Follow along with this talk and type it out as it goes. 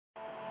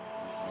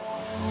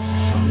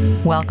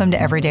Welcome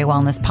to Everyday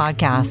Wellness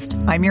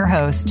Podcast. I'm your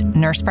host,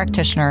 nurse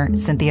practitioner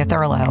Cynthia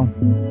Thurlow.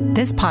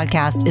 This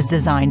podcast is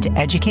designed to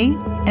educate,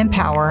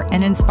 empower,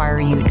 and inspire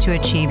you to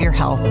achieve your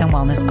health and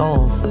wellness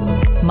goals.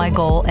 My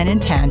goal and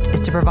intent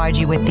is to provide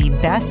you with the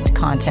best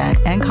content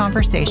and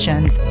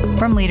conversations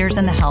from leaders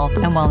in the health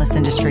and wellness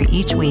industry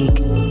each week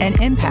and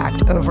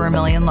impact over 1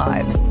 million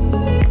lives.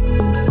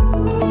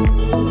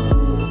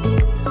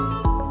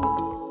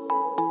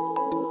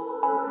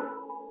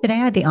 Today, I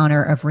had the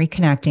honor of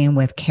reconnecting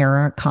with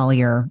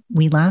Collier.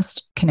 We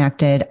last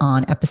connected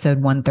on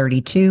episode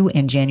 132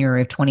 in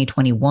January of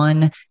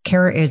 2021.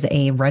 Kara is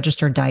a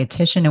registered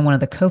dietitian and one of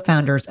the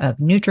co-founders of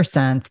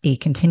NutriSense, a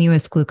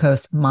continuous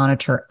glucose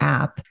monitor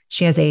app.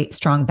 She has a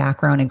strong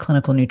background in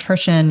clinical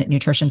nutrition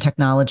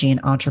technology,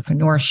 and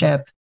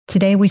entrepreneurship.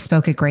 Today, we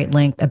spoke at great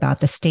length about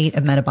the state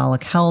of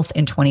metabolic health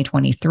in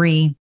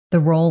 2023, the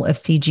role of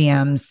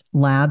CGMs,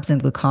 labs,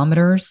 and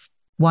glucometers,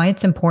 why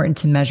it's important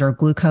to measure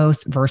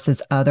glucose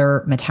versus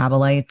other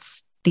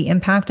metabolites, the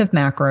impact of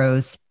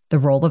macros, the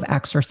role of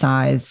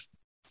exercise,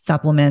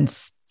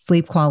 supplements,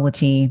 sleep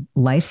quality,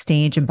 life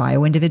stage and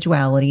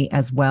bioindividuality,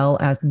 as well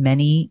as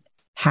many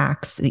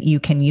hacks that you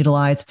can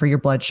utilize for your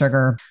blood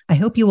sugar. I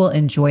hope you will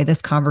enjoy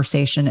this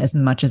conversation as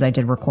much as I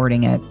did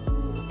recording it.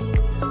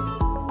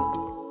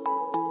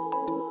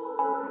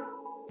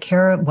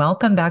 Kara,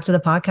 welcome back to the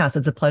podcast.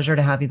 It's a pleasure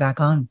to have you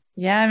back on.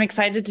 Yeah, I'm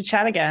excited to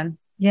chat again.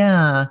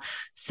 Yeah.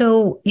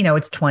 So,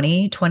 it's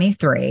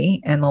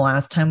 2023 and the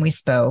last time we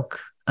spoke,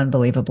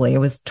 unbelievably, it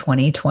was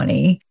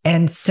 2020.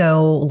 And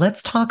so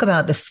let's talk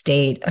about the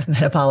state of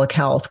metabolic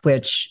health,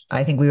 which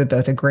I think we would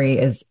both agree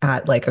is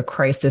at like a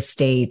crisis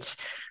state.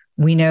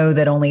 We know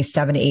that only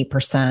 7 to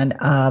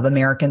 8% of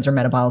Americans are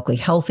metabolically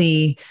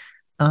healthy.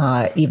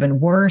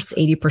 Even worse,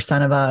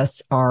 80% of us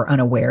are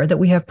unaware that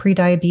we have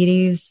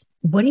prediabetes.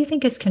 What do you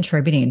think is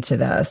contributing to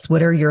this?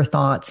 What are your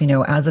thoughts,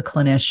 as a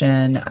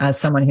clinician, as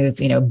someone who's,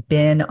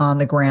 been on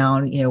the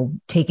ground,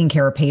 taking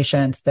care of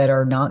patients that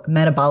are not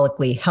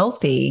metabolically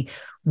healthy?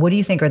 What do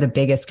you think are the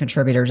biggest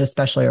contributors,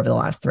 especially over the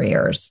last 3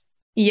 years?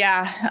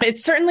 Yeah,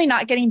 it's certainly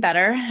not getting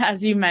better,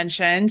 as you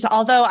mentioned,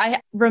 although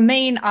I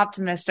remain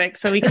optimistic.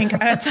 So we can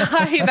kind of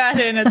tie that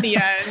in at the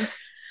end.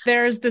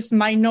 There's this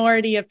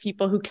minority of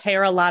people who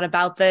care a lot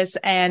about this,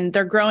 and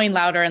they're growing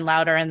louder and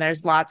louder. And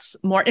there's lots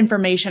more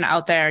information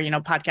out there,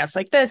 podcasts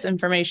like this,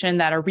 information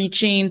that are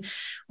reaching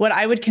what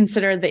I would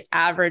consider the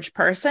average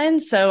person.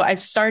 So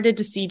I've started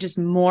to see just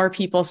more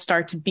people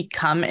start to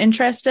become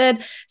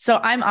interested.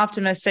 So I'm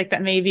optimistic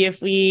that maybe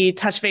if we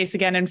touch base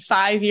again in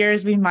 5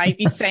 years, we might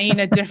be saying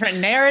a different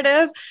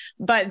narrative,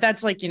 but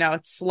that's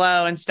it's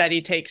slow and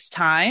steady, takes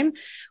time.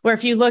 Where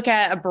if you look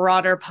at a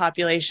broader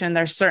population,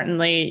 there's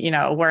certainly,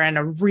 we're in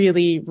a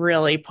really,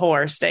 really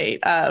poor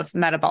state of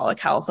metabolic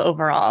health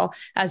overall.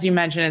 As you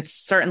mentioned, it's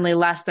certainly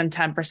less than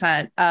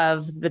 10%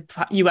 of the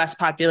US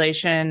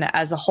population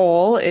as a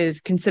whole is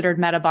considered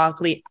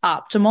metabolically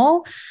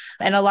optimal.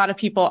 And a lot of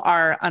people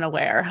are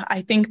unaware.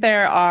 I think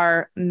there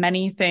are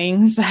many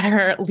things that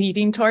are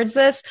leading towards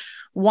this.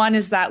 One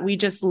is that we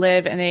just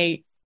live in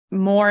a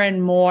more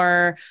and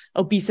more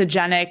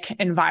obesogenic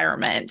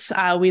environment.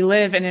 We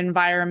live in an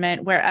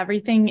environment where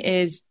everything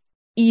is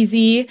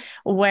easy,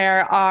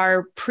 where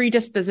our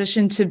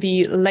predisposition to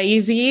be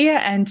lazy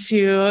and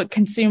to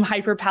consume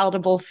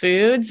hyperpalatable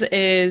foods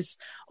is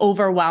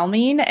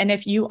overwhelming. And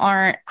if you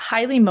aren't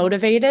highly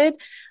motivated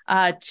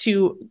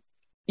to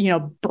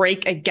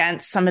break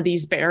against some of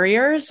these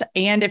barriers,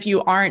 and if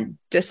you aren't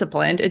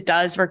disciplined, it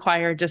does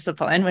require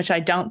discipline, which I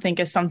don't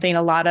think is something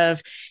a lot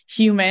of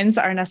humans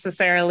are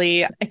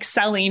necessarily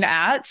excelling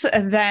at,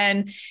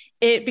 then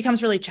it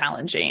becomes really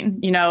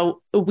challenging.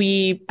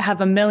 We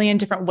have a million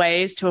different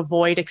ways to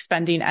avoid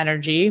expending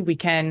energy. We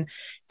can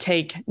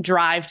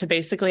drive to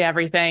basically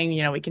everything.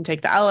 We can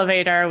take the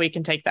elevator, we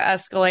can take the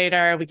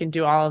escalator, we can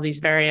do all of these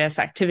various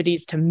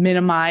activities to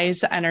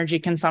minimize energy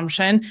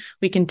consumption.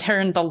 We can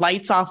turn the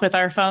lights off with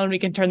our phone. We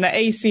can turn the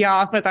AC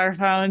off with our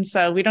phone.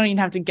 So we don't even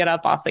have to get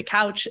up off the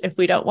couch if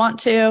we don't want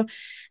to.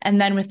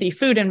 And then with the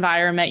food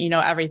environment,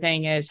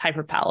 everything is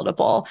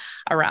hyperpalatable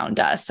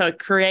around us. So it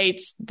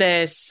creates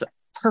this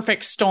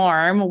perfect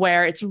storm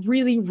where it's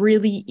really,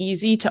 really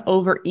easy to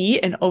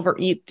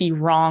overeat the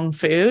wrong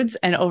foods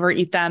and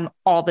overeat them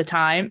all the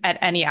time at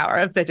any hour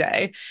of the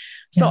day.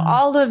 So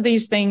all of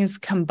these things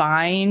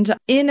combined,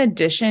 in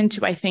addition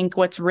to, I think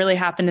what's really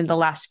happened in the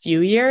last few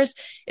years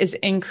is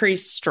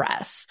increased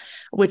stress,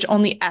 which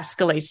only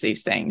escalates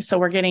these things. So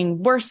we're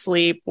getting worse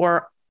sleep,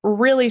 we're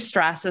really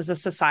stressed as a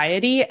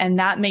society, and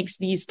that makes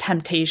these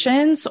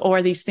temptations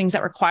or these things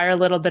that require a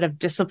little bit of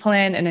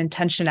discipline and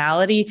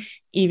intentionality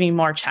even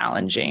more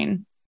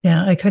challenging.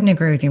 Yeah, I couldn't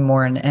agree with you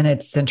more. And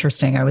it's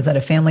interesting. I was at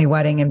a family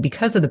wedding, and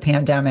because of the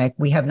pandemic,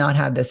 we have not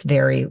had this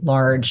very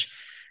large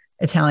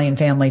Italian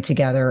family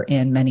together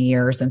in many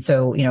years. And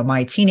so,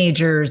 my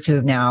teenagers who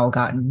have now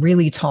gotten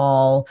really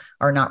tall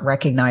are not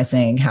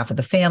recognizing half of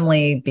the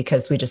family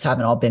because we just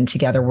haven't all been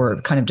together.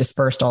 We're kind of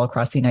dispersed all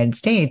across the United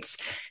States.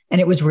 And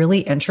it was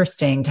really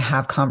interesting to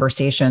have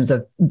conversations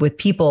with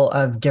people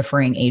of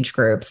differing age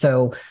groups.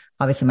 So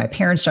obviously my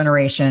parents'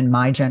 generation,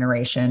 my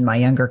generation, my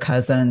younger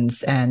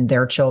cousins and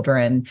their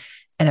children.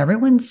 And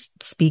everyone's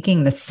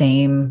speaking the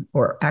same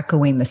or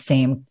echoing the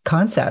same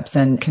concepts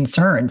and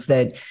concerns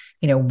that,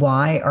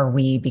 why are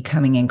we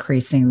becoming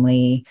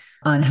increasingly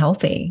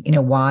unhealthy?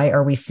 Why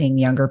are we seeing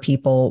younger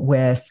people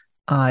with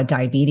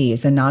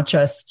diabetes, and not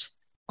just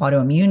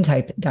autoimmune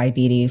type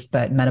diabetes,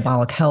 but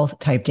metabolic health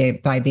type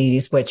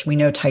diabetes, which we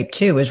know type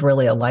 2 is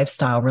really a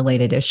lifestyle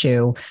related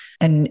issue.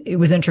 And it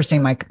was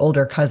interesting. My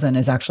older cousin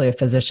is actually a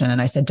physician. And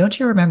I said, don't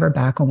you remember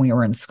back when we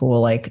were in school,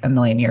 like a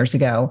million years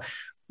ago,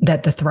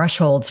 that the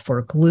thresholds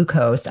for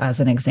glucose, as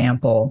an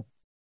example,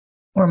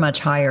 were much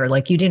higher?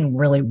 Like you didn't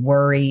really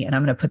worry, and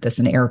I'm going to put this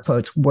in air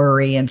quotes,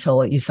 worry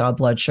until you saw a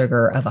blood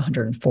sugar of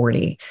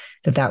 140,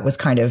 that was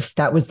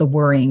the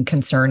worrying,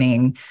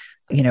 concerning,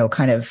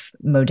 kind of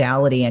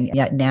modality. And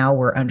yet now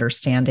we're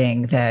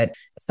understanding that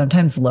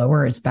sometimes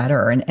lower is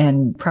better.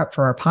 And prep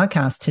for our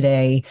podcast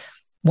today,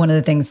 one of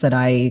the things that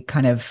I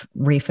kind of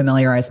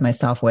refamiliarized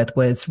myself with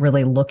was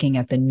really looking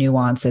at the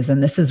nuances.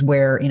 And this is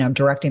where, I'm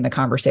directing the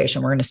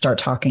conversation. We're going to start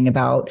talking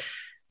about,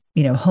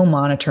 home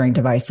monitoring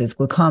devices,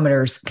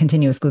 glucometers,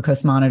 continuous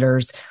glucose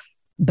monitors.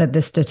 But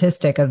the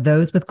statistic of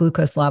those with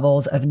glucose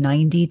levels of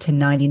 90 to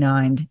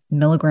 99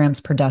 milligrams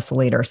per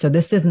deciliter, so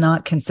this is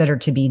not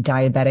considered to be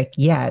diabetic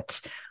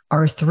yet,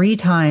 are 3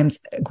 times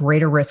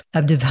greater risk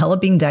of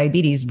developing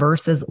diabetes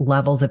versus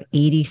levels of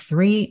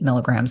 83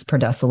 milligrams per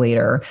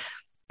deciliter.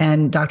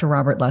 And Dr.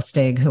 Robert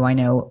Lustig, who I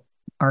know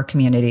our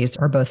communities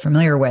are both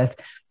familiar with,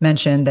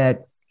 mentioned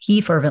that he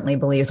fervently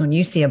believes when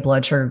you see a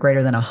blood sugar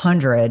greater than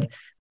 100,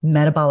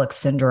 metabolic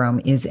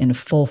syndrome is in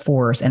full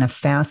force, and a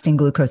fasting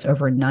glucose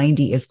over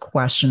 90 is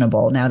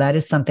questionable. Now, that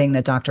is something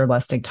that Dr.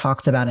 Lustig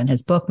talks about in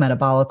his book,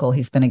 Metabolical.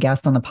 He's been a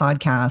guest on the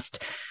podcast.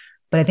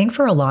 But I think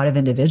for a lot of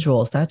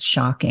individuals, that's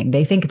shocking.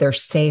 They think they're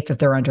safe if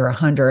they're under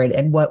 100.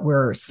 And what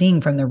we're seeing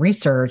from the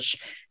research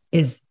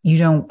is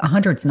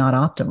 100 is not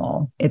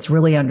optimal. It's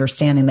really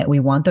understanding that we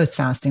want those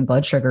fasting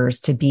blood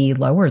sugars to be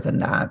lower than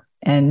that.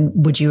 And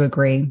would you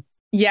agree?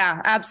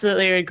 Yeah,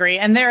 absolutely agree.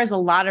 And there is a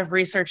lot of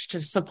research to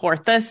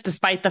support this,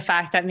 despite the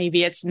fact that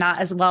maybe it's not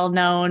as well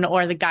known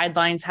or the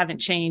guidelines haven't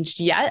changed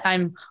yet.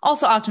 I'm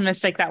also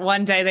optimistic that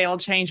one day they will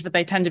change, but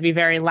they tend to be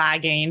very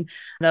lagging,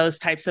 those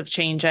types of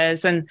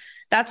changes. And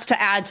that's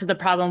to add to the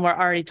problem we're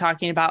already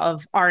talking about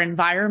of our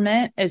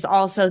environment is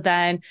also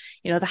then,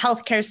 the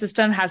healthcare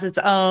system has its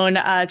own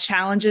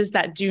challenges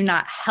that do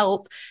not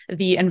help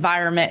the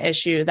environment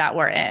issue that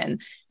we're in.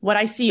 What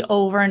I see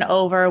over and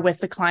over with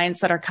the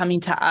clients that are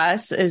coming to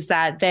us is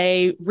that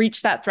they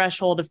reach that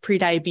threshold of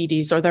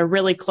prediabetes, or they're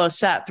really close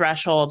to that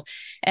threshold.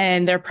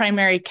 And their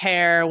primary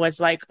care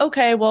was like,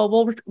 okay, well,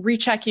 we'll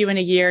recheck you in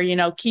a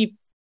year, keep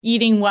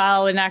eating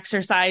well and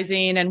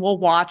exercising, and we'll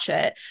watch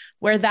it.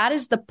 Where that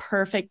is the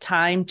perfect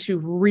time to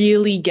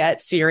really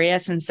get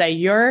serious and say,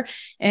 you're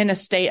in a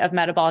state of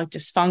metabolic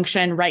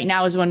dysfunction. Right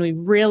now is when we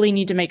really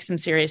need to make some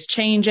serious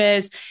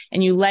changes.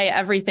 And you lay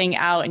everything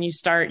out and you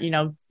start,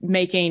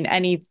 making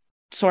any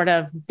sort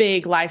of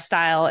big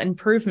lifestyle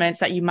improvements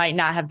that you might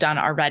not have done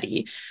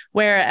already.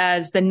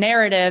 Whereas the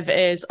narrative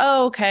is,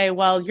 oh, okay,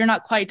 well, you're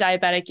not quite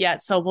diabetic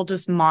yet, so we'll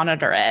just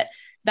monitor it.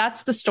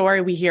 That's the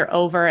story we hear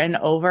over and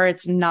over.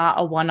 It's not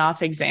a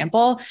one-off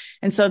example.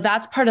 And so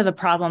that's part of the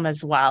problem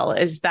as well,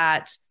 is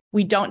that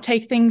we don't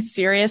take things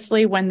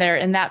seriously when they're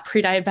in that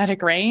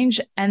pre-diabetic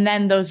range. And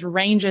then those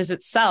ranges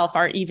itself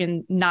are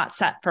even not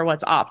set for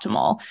what's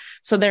optimal.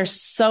 So there's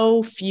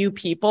so few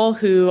people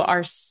who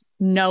are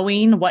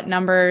knowing what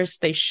numbers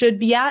they should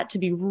be at to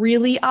be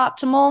really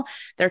optimal.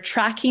 They're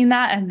tracking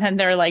that, and then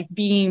they're like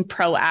being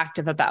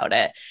proactive about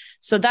it.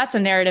 So that's a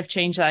narrative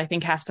change that I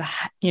think has to,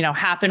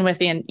 happen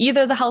within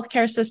either the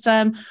healthcare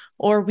system,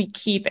 or we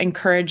keep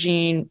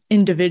encouraging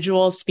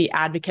individuals to be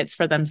advocates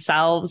for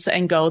themselves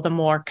and go the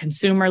more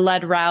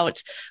consumer-led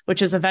route,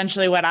 which is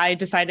eventually what I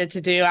decided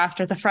to do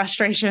after the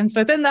frustrations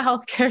within the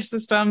healthcare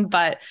system.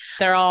 But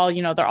they're all,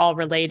 they're all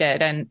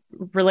related, and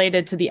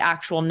related to the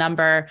actual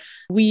number.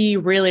 We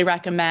really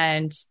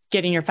recommend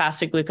getting your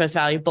fasted glucose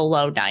value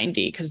below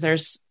 90, because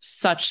there's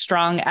such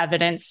strong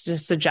evidence to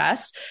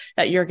suggest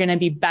that you're going to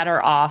be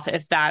better off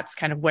if that's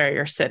kind of where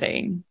you're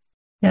sitting.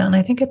 Yeah. And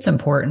I think it's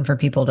important for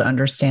people to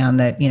understand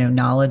that,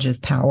 knowledge is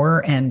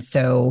power. And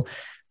so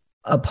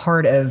a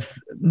part of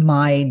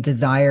my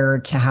desire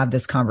to have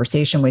this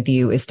conversation with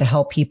you is to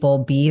help people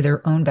be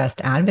their own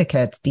best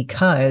advocates,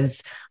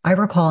 because I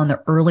recall in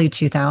the early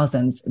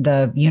 2000s,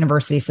 the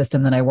university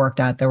system that I worked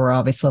at, there were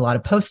obviously a lot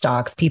of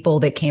postdocs, people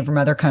that came from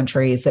other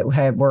countries that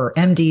were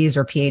MDs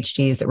or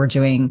PhDs that were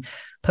doing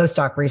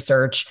postdoc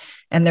research.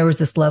 And there was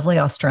this lovely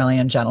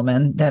Australian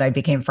gentleman that I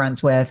became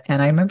friends with.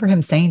 And I remember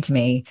him saying to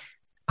me,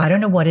 I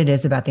don't know what it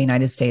is about the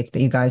United States,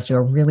 but you guys do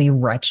a really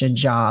wretched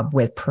job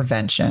with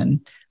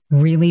prevention.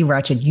 Really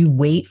wretched. You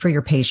wait for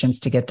your patients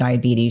to get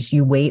diabetes.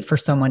 You wait for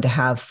someone to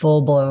have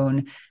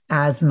full-blown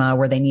asthma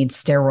where they need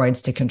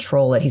steroids to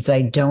control it. He said,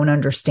 I don't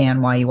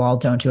understand why you all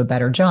don't do a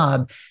better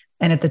job.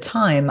 And at the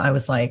time I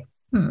was like,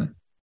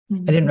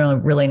 I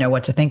didn't really know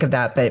what to think of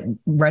that, but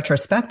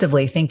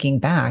retrospectively thinking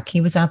back, he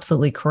was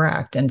absolutely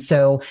correct. And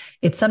so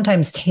it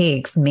sometimes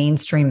takes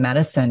mainstream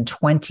medicine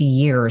 20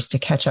 years to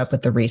catch up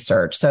with the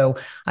research. So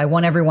I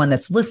want everyone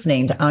that's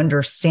listening to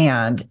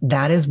understand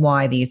that is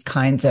why these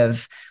kinds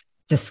of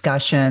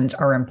discussions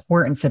are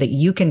important, so that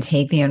you can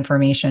take the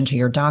information to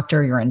your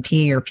doctor, your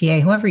NP, your PA,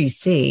 whoever you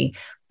see,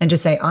 and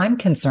just say, I'm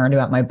concerned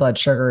about my blood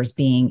sugars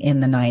being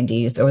in the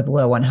 90s or the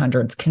low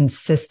 100s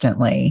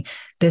consistently.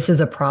 This is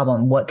a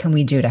problem. What can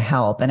we do to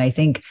help? And I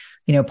think,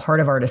 part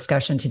of our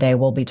discussion today,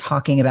 we'll be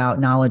talking about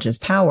knowledge is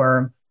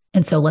power.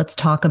 And so let's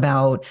talk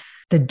about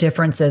the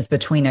differences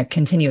between a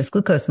continuous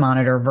glucose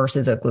monitor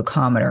versus a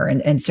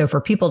glucometer. And so for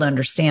people to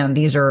understand,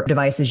 these are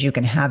devices you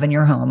can have in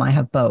your home. I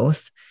have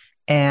both.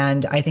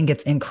 And I think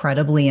it's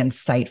incredibly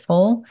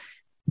insightful,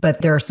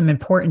 but there are some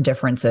important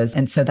differences.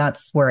 And so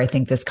that's where I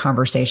think this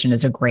conversation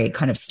is a great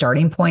kind of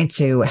starting point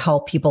to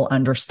help people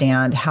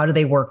understand, how do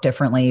they work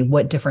differently?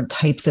 What different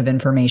types of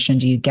information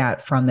do you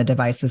get from the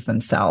devices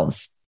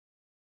themselves?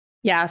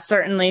 Yeah,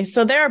 certainly.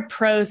 So there are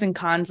pros and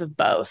cons of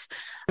both.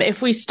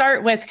 If we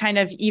start with kind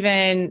of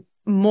even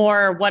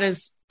more, what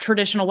is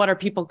traditional, what are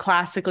people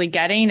classically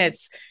getting?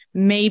 It's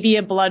maybe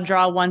a blood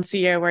draw once a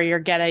year where you're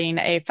getting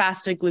a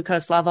fasted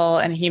glucose level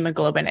and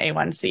hemoglobin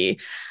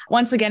A1C.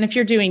 Once again, if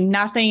you're doing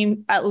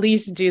nothing, at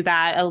least do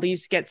that, at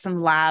least get some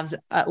labs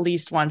at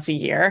least once a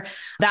year.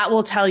 That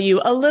will tell you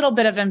a little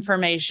bit of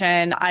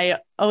information. I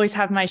always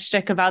have my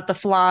shtick about the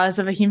flaws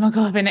of a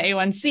hemoglobin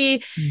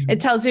A1C. It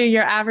tells you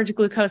your average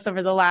glucose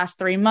over the last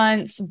 3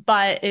 months,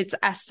 but it's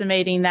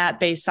estimating that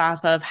based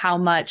off of how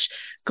much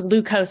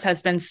glucose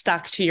has been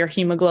stuck to your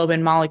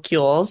hemoglobin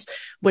molecules,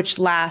 which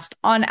last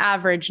on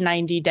average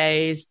 90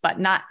 days,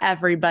 but not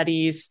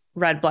everybody's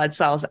red blood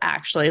cells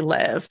actually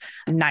live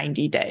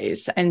 90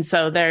 days. And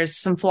so there's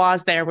some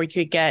flaws there where you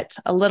could get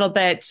a little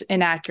bit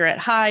inaccurate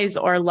highs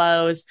or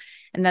lows.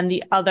 And then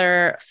the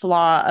other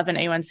flaw of an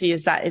A1C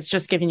is that it's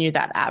just giving you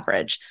that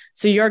average.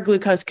 So your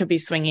glucose could be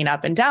swinging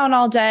up and down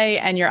all day,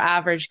 and your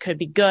average could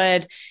be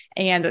good.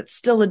 And it's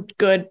still a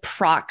good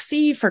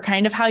proxy for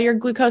kind of how your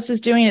glucose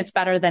is doing. It's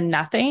better than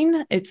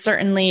nothing. It's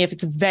certainly, if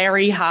it's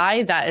very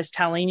high, that is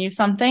telling you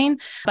something,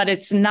 but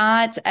it's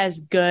not as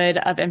good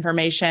of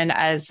information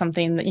as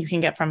something that you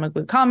can get from a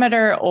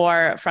glucometer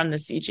or from the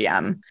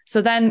CGM.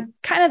 So then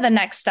kind of the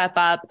next step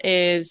up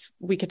is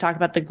we could talk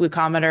about the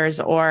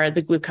glucometers or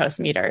the glucose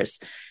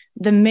meters.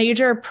 The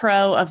major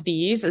pro of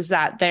these is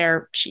that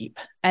they're cheap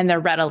and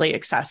they're readily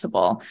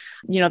accessible.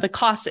 The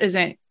cost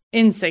isn't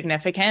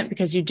insignificant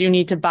because you do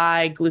need to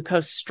buy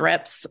glucose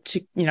strips to,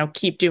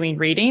 keep doing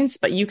readings,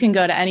 but you can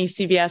go to any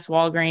CVS,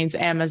 Walgreens,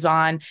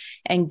 Amazon,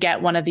 and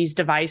get one of these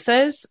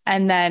devices.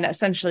 And then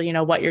essentially,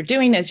 what you're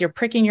doing is you're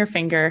pricking your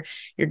finger,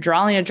 you're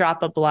drawing a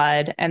drop of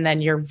blood, and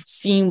then you're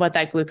seeing what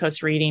that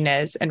glucose reading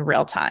is in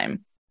real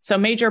time. So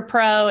major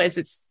pro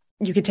is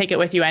you could take it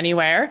with you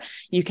anywhere.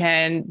 You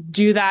can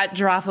do that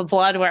drop of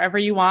blood wherever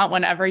you want,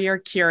 whenever you're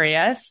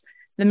curious.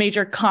 The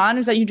major con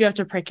is that you do have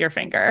to prick your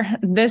finger.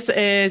 This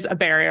is a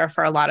barrier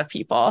for a lot of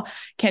people.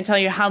 Can't tell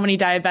you how many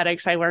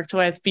diabetics I worked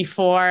with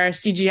before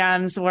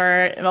CGMs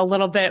were a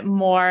little bit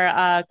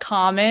more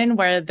common,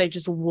 where they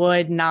just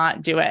would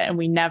not do it. And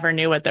we never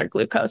knew what their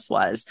glucose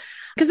was.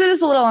 Because it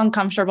is a little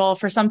uncomfortable.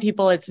 For some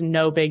people, it's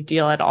no big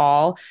deal at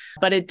all,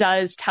 but it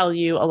does tell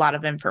you a lot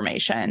of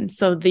information.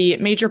 So the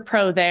major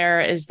pro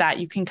there is that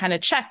you can kind of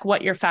check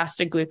what your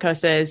fasted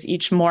glucose is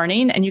each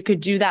morning, and you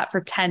could do that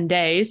for 10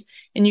 days,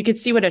 and you could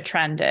see what a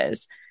trend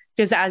is.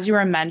 Because as you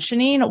were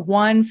mentioning,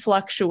 one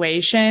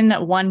fluctuation,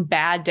 one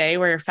bad day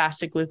where your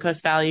fasted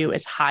glucose value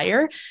is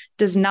higher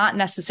does not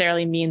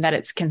necessarily mean that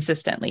it's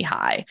consistently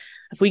high.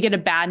 If we get a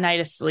bad night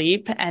of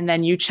sleep and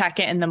then you check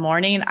it in the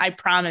morning, I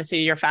promise you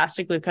your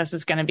fasted glucose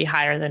is going to be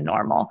higher than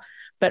normal.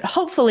 But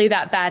hopefully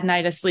that bad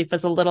night of sleep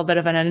was a little bit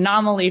of an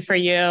anomaly for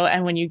you.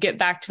 And when you get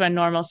back to a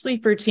normal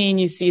sleep routine,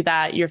 you see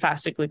that your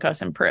fasted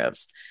glucose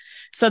improves.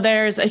 So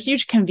there's a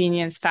huge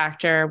convenience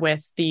factor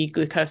with the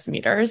glucose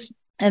meters.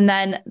 And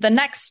then the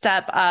next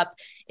step up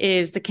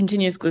is the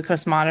continuous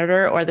glucose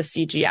monitor, or the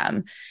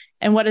CGM.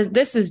 And what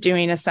this is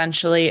doing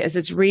essentially is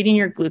it's reading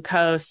your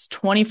glucose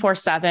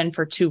 24/7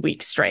 for 2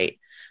 weeks straight.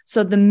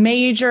 So the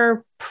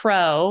major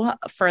pro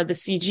for the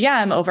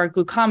CGM over a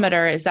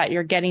glucometer is that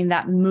you're getting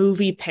that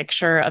movie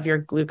picture of your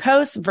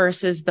glucose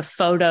versus the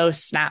photo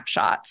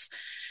snapshots.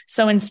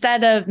 So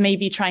instead of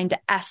maybe trying to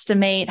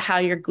estimate how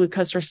your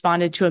glucose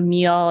responded to a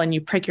meal and you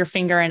prick your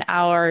finger an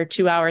hour or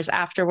 2 hours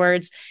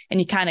afterwards, and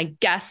you kind of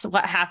guess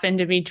what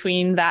happened in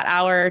between that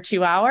hour or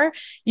 2 hour,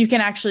 you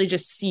can actually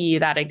just see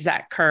that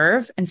exact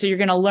curve. And so you're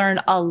going to learn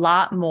a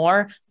lot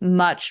more,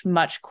 much,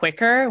 much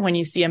quicker when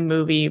you see a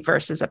movie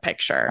versus a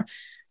picture.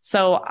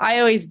 So I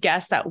always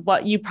guess that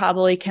what you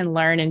probably can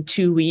learn in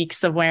 2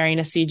 weeks of wearing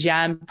a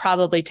CGM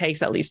probably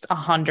takes at least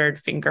 100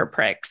 finger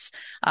pricks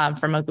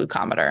from a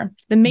glucometer.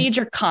 The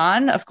major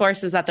con, of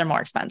course, is that they're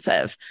more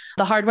expensive.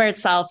 The hardware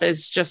itself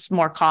is just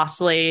more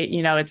costly.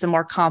 It's a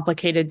more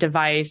complicated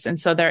device. And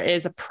so there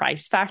is a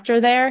price factor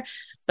there.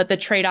 But the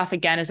trade-off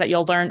again is that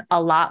you'll learn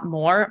a lot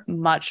more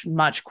much,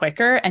 much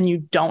quicker, and you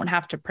don't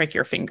have to prick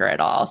your finger at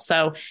all.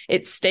 So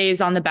it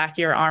stays on the back of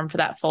your arm for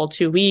that full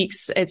 2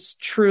 weeks. It's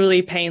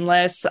truly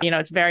painless.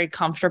 It's very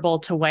comfortable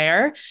to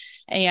wear,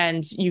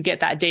 and you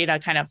get that data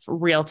kind of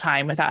real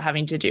time without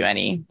having to do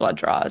any blood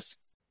draws.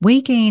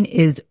 Weight gain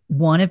is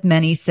one of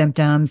many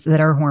symptoms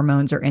that our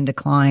hormones are in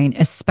decline,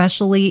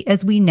 especially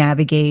as we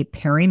navigate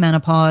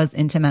perimenopause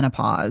into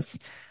menopause.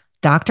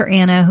 Dr.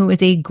 Anna, who is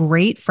a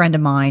great friend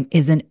of mine,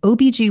 is an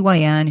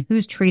OBGYN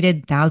who's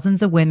treated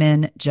thousands of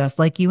women just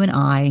like you and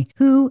I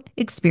who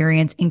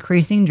experience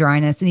increasing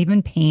dryness and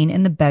even pain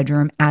in the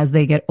bedroom as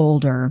they get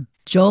older.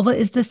 Julva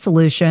is the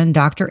solution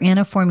Dr.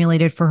 Anna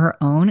formulated for her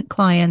own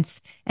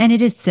clients, and it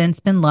has since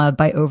been loved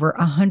by over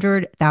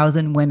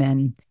 100,000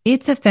 women.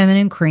 It's a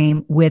feminine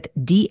cream with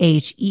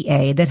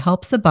DHEA that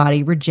helps the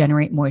body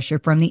regenerate moisture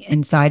from the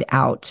inside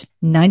out.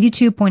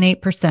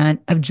 92.8%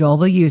 of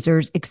Julva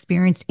users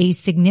experience a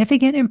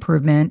significant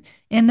improvement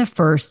in the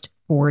first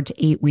 4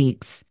 to 8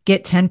 weeks.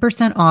 Get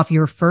 10% off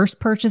your first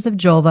purchase of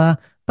Julva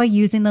by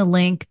using the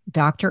link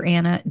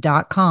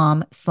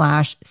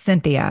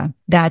dranna.com/Cynthia.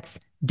 That's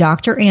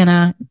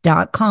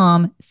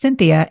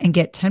dranna.com/Cynthia and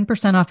get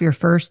 10% off your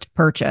first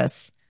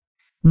purchase.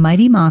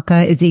 Mighty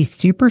Maca is a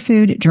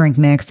superfood drink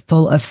mix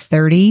full of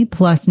 30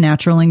 plus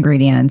natural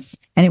ingredients,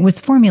 and it was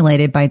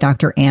formulated by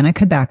Dr. Anna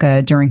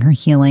Cabeca during her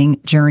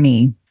healing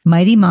journey.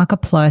 Mighty Maca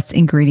Plus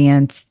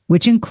ingredients,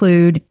 which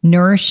include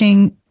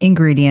nourishing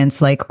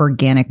ingredients like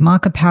organic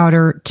maca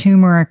powder,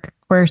 turmeric,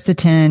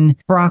 quercetin,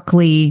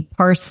 broccoli,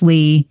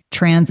 parsley,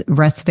 trans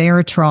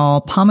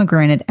resveratrol,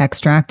 pomegranate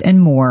extract,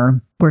 and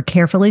more, were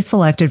carefully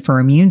selected for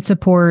immune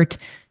support,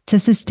 to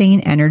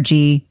sustain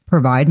energy,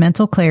 provide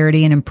mental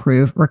clarity, and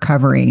improve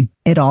recovery.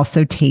 It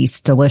also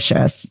tastes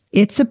delicious.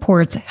 It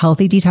supports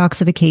healthy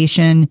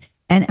detoxification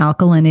and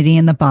alkalinity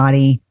in the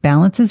body,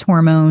 balances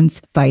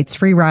hormones, fights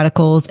free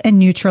radicals, and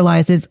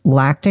neutralizes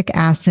lactic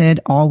acid,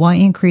 all while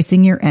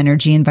increasing your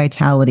energy and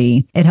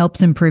vitality. It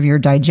helps improve your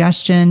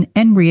digestion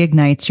and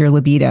reignites your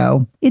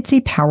libido. It's a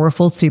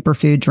powerful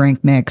superfood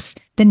drink mix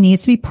that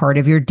needs to be part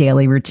of your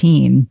daily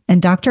routine. And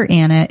Dr.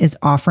 Anna is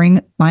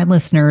offering my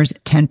listeners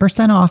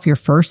 10% off your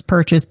first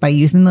purchase by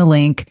using the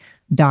link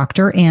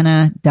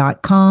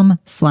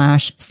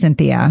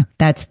dranna.com/Cynthia.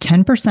 That's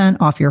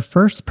 10% off your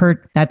first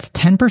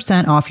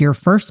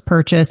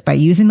purchase by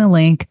using the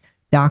link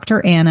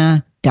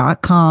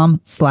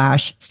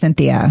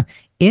dranna.com/Cynthia.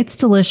 It's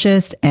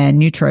delicious and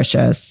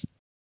nutritious.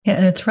 Yeah,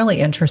 and it's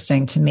really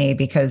interesting to me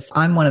because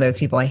I'm one of those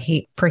people, I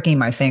hate pricking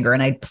my finger.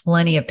 And I had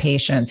plenty of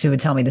patients who would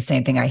tell me the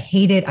same thing. I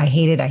hate it. I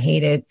hate it. I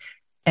hate it.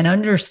 And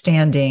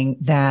understanding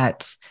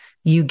that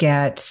you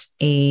get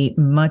a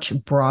much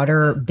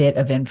broader bit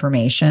of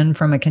information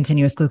from a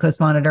continuous glucose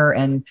monitor.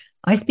 And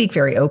I speak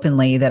very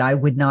openly that I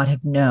would not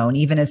have known,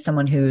 even as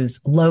someone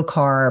who's low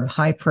carb,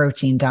 high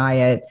protein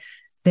diet,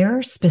 there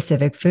are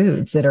specific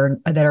foods that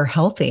are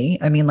healthy.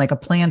 I mean, like a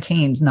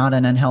plantain's not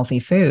an unhealthy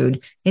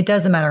food. It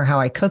doesn't matter how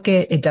I cook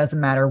it. It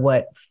doesn't matter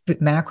what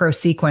macro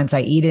sequence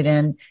I eat it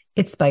in.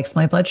 It spikes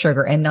my blood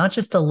sugar, and not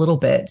just a little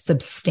bit,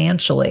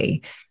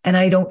 substantially. And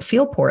I don't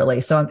feel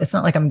poorly. So it's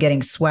not like I'm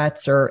getting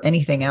sweats or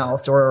anything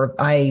else, or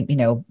I,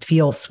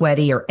 feel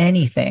sweaty or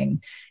anything.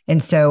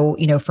 And so,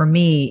 for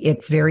me,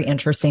 it's very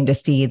interesting to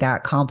see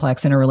that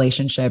complex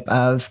interrelationship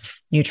of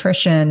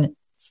nutrition,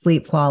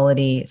 sleep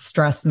quality,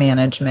 stress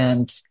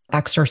management,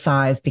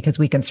 exercise, because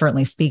we can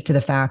certainly speak to the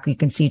fact that you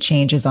can see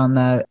changes on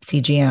the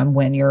CGM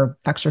when you're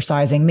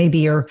exercising. Maybe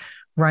you're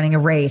running a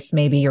race,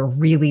 maybe you're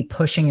really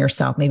pushing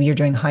yourself, maybe you're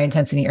doing high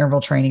intensity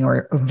interval training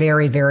or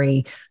very,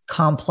 very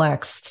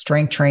complex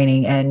strength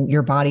training, and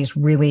your body's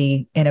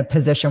really in a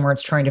position where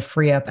it's trying to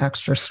free up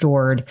extra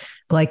stored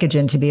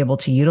glycogen to be able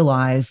to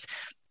utilize.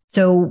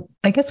 So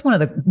I guess one of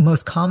the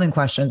most common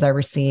questions I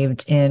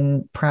received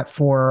in prep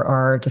for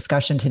our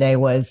discussion today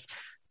was,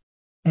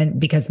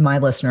 and because my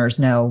listeners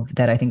know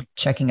that I think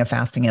checking a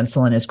fasting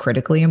insulin is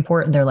critically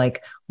important, they're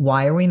like,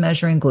 why are we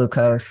measuring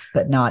glucose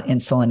but not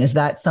insulin? Is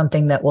that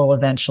something that will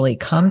eventually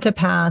come to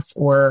pass,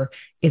 or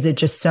is it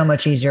just so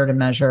much easier to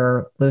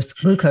measure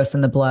glucose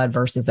in the blood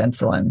versus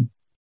insulin?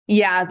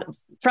 Yeah,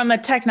 from a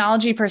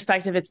technology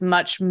perspective, it's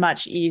much,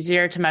 much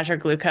easier to measure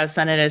glucose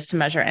than it is to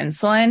measure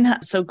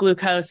insulin. So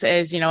glucose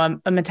is, a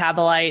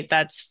metabolite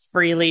that's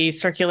freely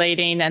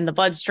circulating in the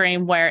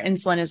bloodstream, where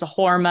insulin is a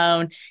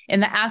hormone. In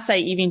the assay,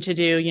 even to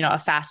do, a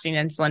fasting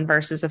insulin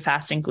versus a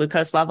fasting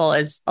glucose level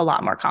is a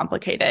lot more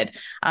complicated.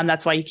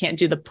 That's why you can't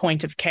do the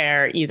point of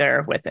care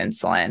either with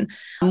insulin.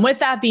 With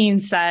that being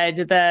said,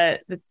 the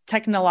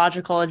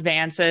technological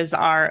advances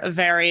are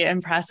very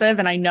impressive.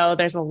 And I know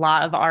there's a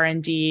lot of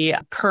R&D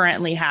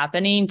currently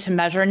happening to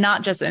measure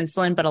not just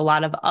insulin, but a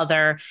lot of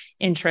other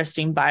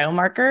interesting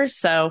biomarkers.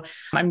 So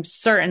I'm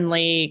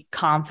certainly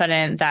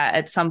confident that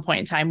at some point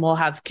in time, we'll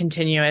have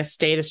continuous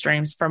data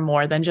streams for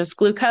more than just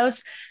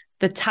glucose.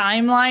 The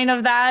timeline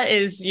of that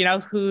is,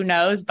 who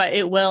knows, but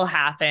it will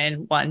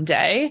happen one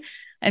day.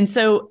 And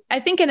so I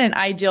think in an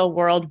ideal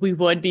world, we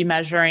would be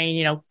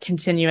measuring,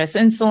 continuous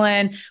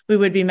insulin. We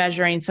would be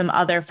measuring some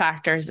other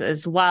factors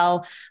as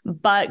well.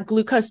 But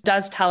glucose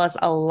does tell us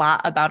a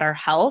lot about our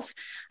health.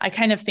 I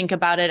kind of think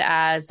about it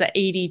as the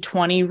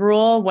 80-20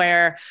 rule,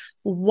 where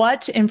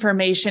what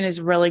information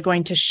is really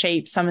going to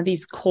shape some of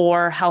these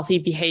core healthy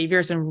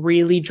behaviors and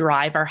really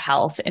drive our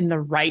health in the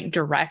right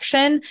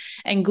direction.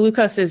 And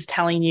glucose is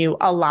telling you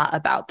a lot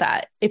about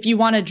that. If you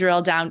want to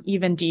drill down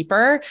even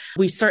deeper,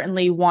 we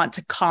certainly want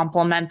to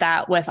complement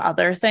that with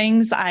other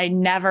things. I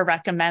never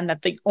recommend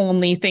that the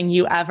only thing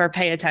you ever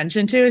pay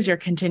attention to is your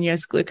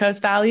continuous glucose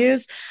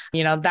values.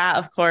 That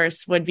of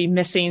course would be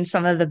missing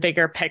some of the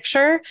bigger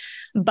picture.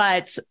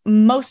 But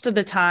most of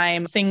the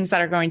time, things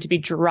that are going to be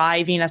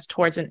driving us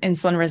towards an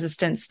insulin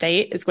resistant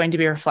state is going to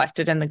be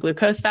reflected in the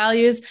glucose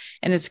values,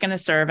 and it's going to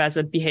serve as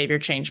a behavior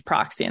change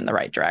proxy in the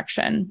right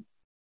direction.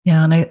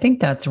 Yeah. And I think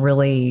that's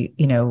really,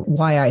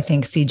 why I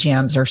think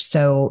CGMs are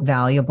so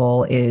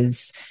valuable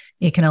is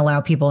it can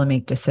allow people to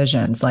make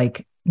decisions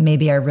like,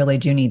 maybe I really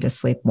do need to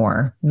sleep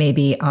more.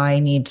 Maybe I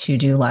need to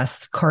do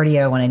less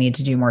cardio and I need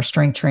to do more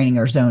strength training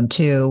or zone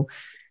 2.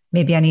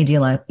 Maybe I need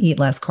to eat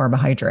less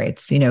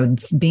carbohydrates.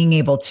 It's being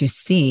able to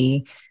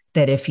see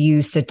that if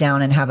you sit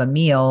down and have a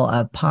meal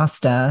of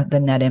pasta, the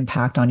net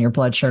impact on your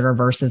blood sugar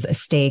versus a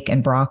steak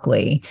and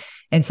broccoli.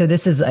 And so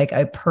this is like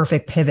a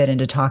perfect pivot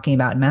into talking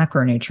about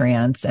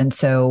macronutrients. And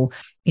so,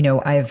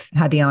 I've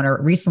had the honor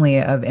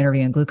recently of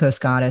interviewing Glucose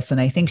Goddess,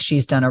 and I think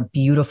she's done a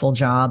beautiful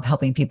job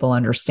helping people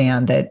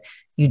understand that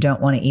you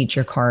don't want to eat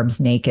your carbs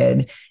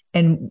naked.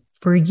 And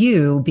for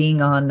you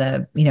being on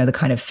the, the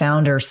kind of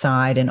founder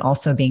side and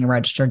also being a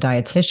registered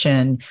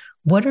dietitian,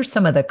 what are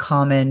some of the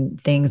common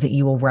things that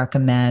you will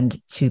recommend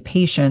to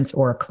patients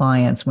or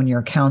clients when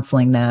you're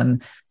counseling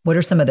them? What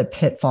are some of the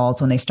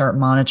pitfalls when they start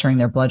monitoring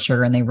their blood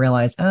sugar and they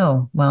realize,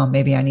 oh, well,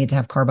 maybe I need to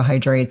have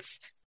carbohydrates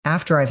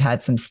after I've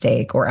had some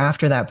steak or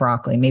after that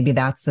broccoli? Maybe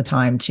that's the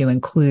time to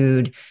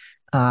include,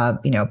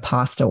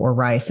 pasta or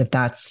rice if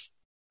that's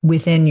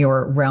within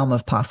your realm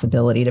of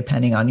possibility,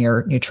 depending on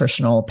your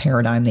nutritional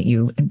paradigm that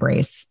you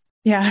embrace.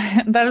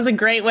 Yeah, that was a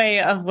great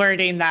way of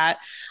wording that.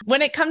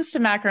 When it comes to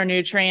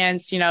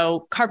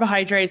macronutrients,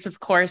 carbohydrates, of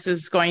course,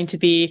 is going to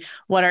be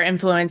what are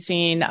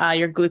influencing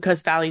your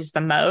glucose values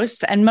the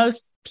most. And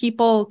most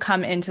people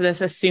come into this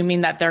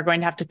assuming that they're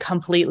going to have to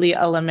completely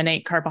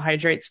eliminate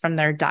carbohydrates from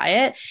their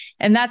diet.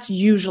 And that's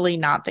usually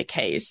not the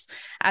case.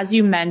 As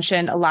you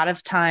mentioned, a lot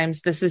of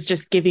times this is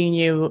just giving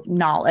you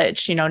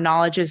knowledge.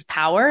 Knowledge is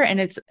power, and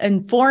it's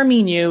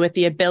informing you with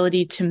the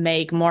ability to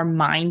make more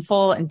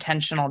mindful,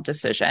 intentional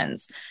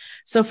decisions.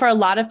 So for a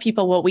lot of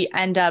people, what we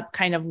end up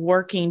kind of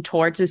working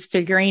towards is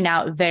figuring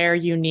out their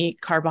unique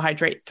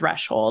carbohydrate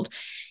threshold.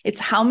 It's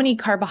how many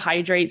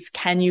carbohydrates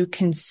can you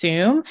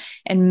consume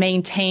and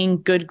maintain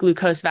good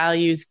glucose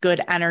values,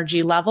 good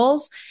energy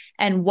levels,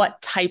 and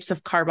what types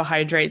of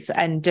carbohydrates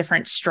and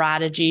different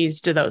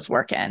strategies do those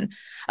work in.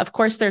 Of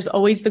course, there's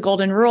always the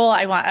golden rule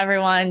I want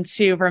everyone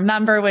to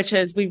remember, which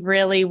is we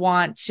really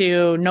want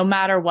to, no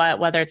matter what,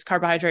 whether it's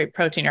carbohydrate,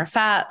 protein, or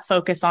fat,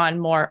 focus on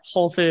more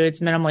whole foods,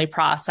 minimally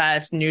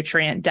processed,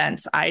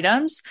 nutrient-dense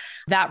items.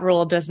 That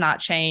rule does not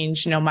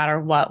change no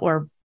matter what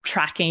we're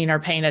tracking or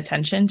paying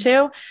attention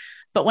to.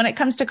 But when it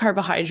comes to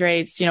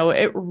carbohydrates,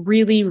 it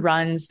really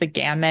runs the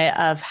gamut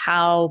of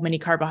how many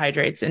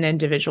carbohydrates an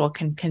individual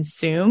can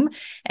consume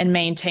and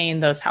maintain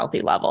those healthy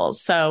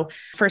levels. So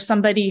for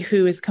somebody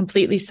who is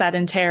completely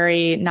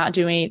sedentary, not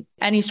doing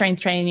any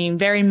strength training,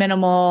 very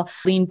minimal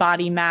lean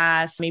body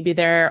mass, maybe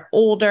they're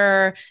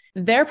older,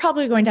 they're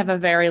probably going to have a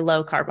very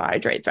low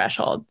carbohydrate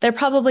threshold. They're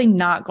probably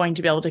not going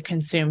to be able to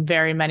consume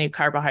very many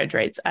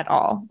carbohydrates at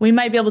all. We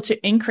might be able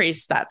to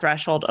increase that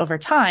threshold over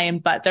time,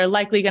 but they're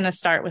likely going to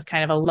start with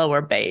kind of a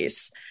lower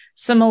base.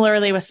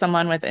 Similarly, with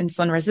someone with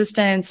insulin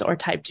resistance or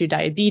type 2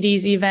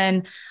 diabetes,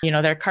 even,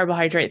 their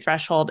carbohydrate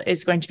threshold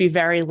is going to be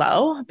very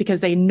low because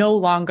they no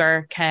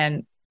longer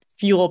can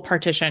fuel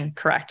partition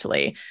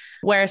correctly.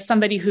 Whereas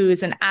somebody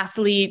who's an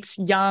athlete,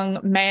 young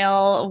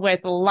male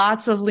with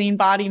lots of lean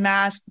body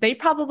mass, they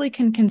probably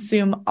can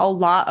consume a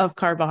lot of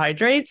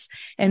carbohydrates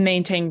and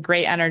maintain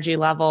great energy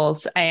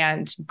levels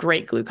and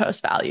great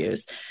glucose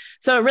values.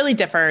 So it really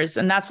differs.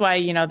 And that's why,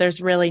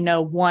 there's really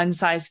no one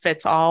size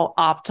fits all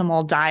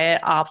optimal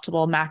diet,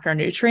 optimal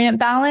macronutrient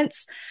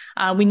balance.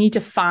 We need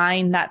to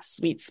find that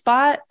sweet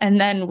spot. And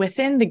then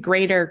within the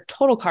greater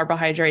total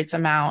carbohydrates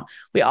amount,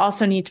 we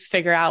also need to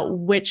figure out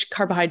which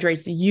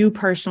carbohydrates you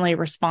personally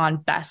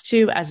respond best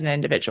to as an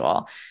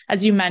individual.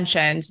 As you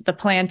mentioned, the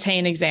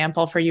plantain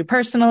example for you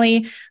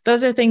personally,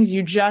 those are things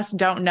you just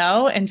don't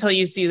know until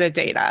you see the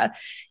data.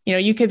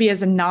 You could be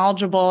as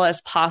knowledgeable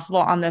as possible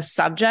on this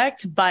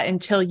subject, but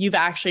until you've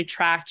actually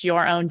tracked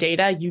your own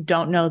data, you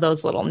don't know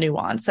those little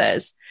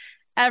nuances.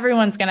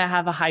 Everyone's going to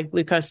have a high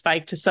glucose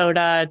spike to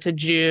soda, to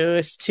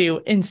juice,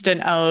 to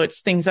instant oats,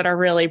 things that are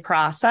really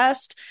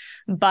processed.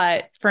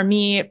 But for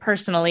me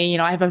personally,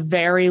 I have a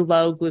very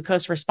low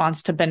glucose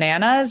response to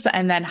bananas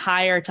and then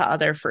higher to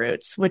other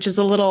fruits, which is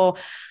a little,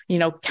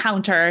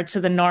 counter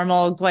to the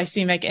normal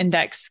glycemic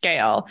index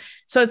scale.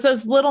 So it's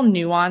those little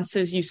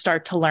nuances you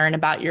start to learn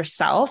about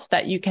yourself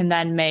that you can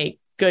then make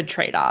good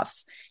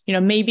trade-offs.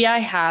 Maybe I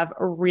have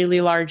a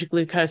really large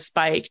glucose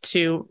spike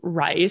to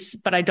rice,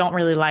 but I don't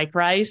really like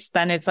rice.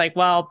 Then it's like,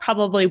 well,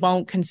 probably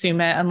won't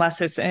consume it unless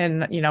it's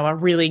in, a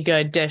really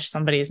good dish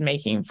somebody is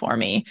making for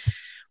me.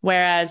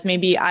 Whereas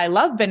maybe I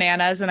love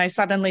bananas and I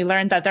suddenly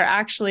learned that they're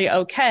actually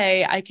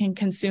okay. I can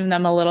consume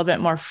them a little bit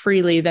more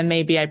freely than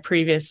maybe I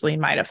previously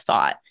might have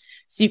thought.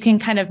 So you can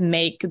kind of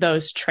make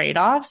those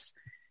trade-offs.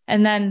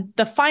 And then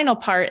the final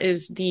part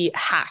is the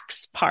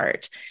hacks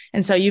part.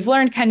 And so you've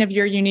learned kind of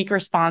your unique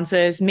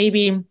responses.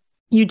 Maybe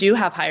you do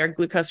have higher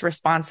glucose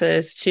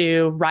responses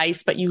to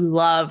rice, but you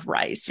love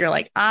rice. You're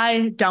like,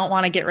 I don't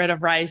want to get rid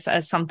of rice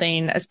as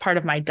something as part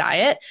of my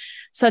diet.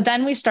 So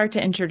then we start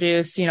to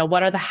introduce,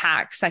 what are the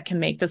hacks that can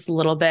make this a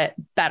little bit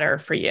better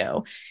for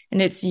you?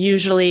 And it's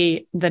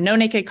usually the no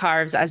naked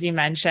carbs, as you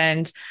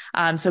mentioned.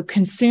 So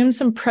consume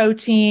some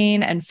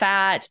protein and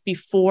fat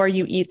before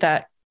you eat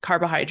that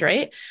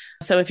carbohydrate.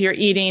 So if you're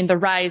eating the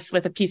rice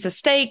with a piece of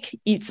steak,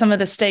 eat some of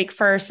the steak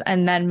first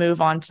and then move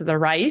on to the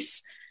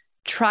rice.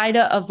 Try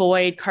to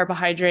avoid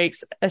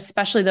carbohydrates,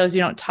 especially those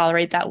you don't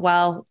tolerate that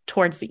well,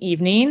 towards the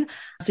evening.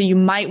 So you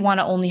might want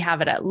to only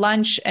have it at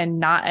lunch and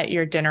not at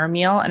your dinner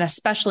meal, and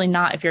especially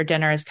not if your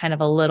dinner is kind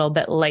of a little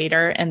bit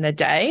later in the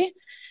day.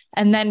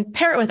 And then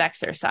pair it with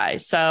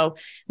exercise. So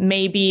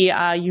maybe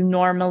you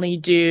normally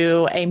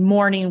do a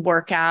morning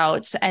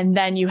workout and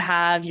then you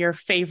have your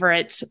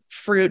favorite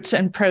fruit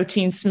and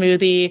protein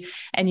smoothie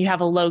and you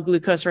have a low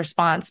glucose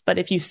response. But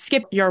if you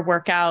skip your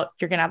workout,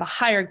 you're going to have a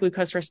higher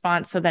glucose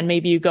response. So then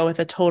maybe you go with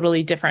a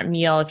totally different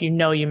meal if you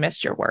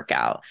missed your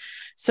workout.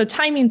 So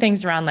timing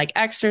things around like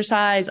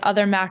exercise,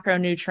 other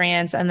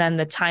macronutrients, and then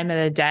the time of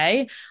the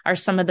day are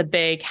some of the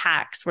big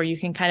hacks where you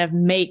can kind of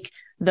make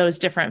those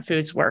different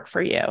foods work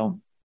for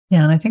you.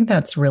 Yeah, and I think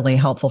that's really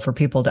helpful for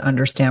people to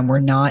understand. We're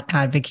not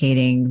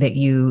advocating that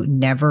you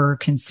never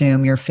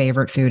consume your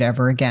favorite food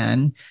ever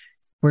again.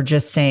 We're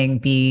just saying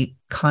be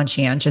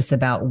conscientious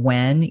about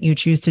when you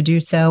choose to do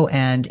so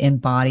and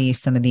embody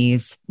some of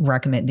these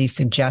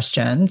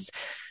suggestions.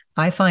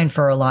 I find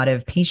for a lot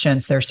of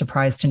patients, they're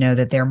surprised to know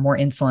that they're more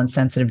insulin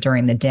sensitive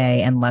during the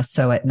day and less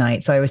so at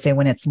night. So I would say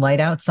when it's light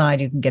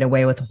outside, you can get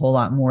away with a whole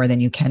lot more than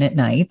you can at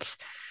night.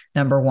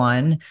 Number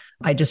one,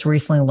 I just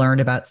recently learned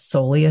about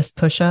soleus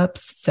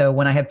push-ups. So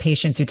when I have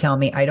patients who tell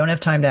me I don't have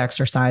time to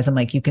exercise, I'm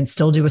like, you can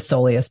still do a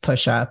soleus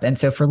push-up. And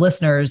so for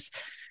listeners,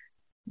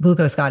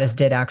 Glucose Goddess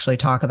did actually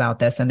talk about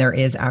this, and there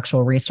is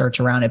actual research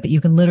around it, but you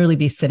can literally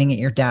be sitting at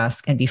your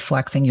desk and be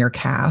flexing your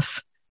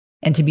calf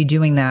and to be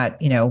doing that,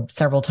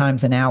 several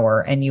times an hour,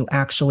 and you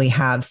actually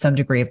have some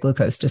degree of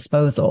glucose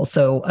disposal.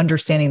 So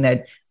understanding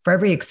that for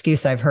every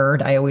excuse I've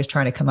heard, I always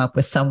try to come up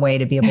with some way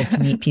to be able to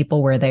meet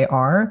people where they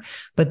are.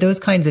 But those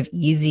kinds of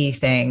easy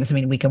things,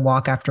 we can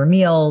walk after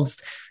meals,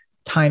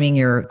 timing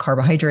your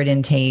carbohydrate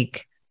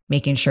intake,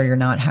 making sure you're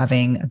not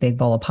having a big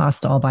bowl of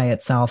pasta all by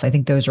itself. I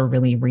think those are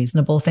really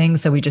reasonable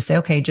things. So we just say,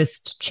 okay,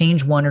 just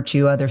change one or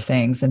two other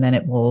things, and then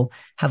it will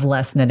have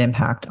less net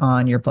impact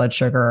on your blood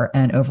sugar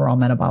and overall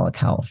metabolic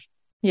health.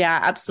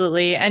 Yeah,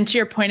 absolutely. And to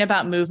your point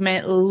about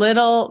movement,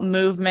 little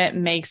movement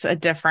makes a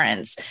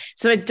difference.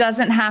 So it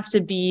doesn't have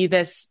to be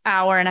this 1.5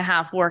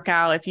 hour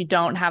workout if you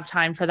don't have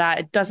time for that.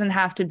 It doesn't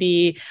have to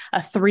be a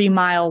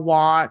 3-mile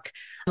walk.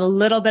 A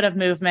little bit of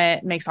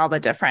movement makes all the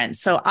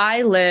difference. So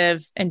I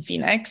live in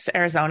Phoenix,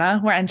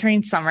 Arizona. We're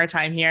entering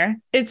summertime here.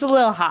 It's a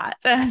little hot.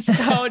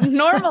 So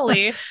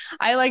normally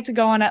I like to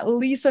go on at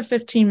least a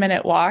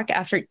 15-minute walk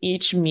after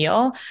each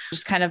meal,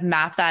 just kind of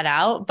map that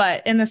out.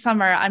 But in the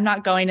summer, I'm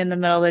not going in the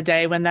middle of the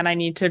day when then I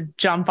need to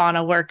jump on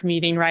a work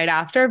meeting right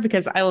after,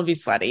 because I will be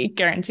sweaty,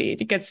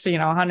 guaranteed. It gets to,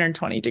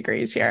 120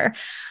 degrees here.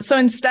 So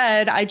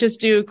instead, I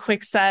just do a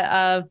quick set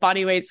of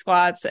body weight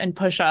squats and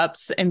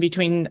push-ups in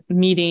between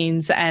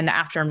meetings and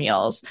after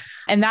meals.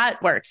 And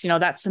that works.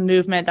 That's the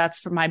movement. That's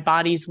for my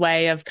body's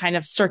way of kind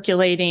of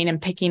circulating and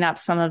picking up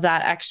some of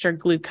that extra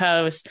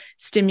glucose,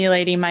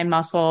 stimulating my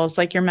muscles.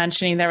 Like you're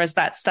mentioning, there was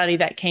that study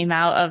that came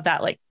out of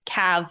that, like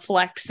calf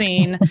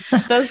flexing.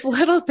 Those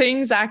little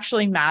things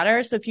actually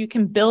matter. So if you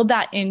can build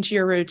that into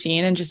your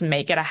routine and just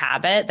make it a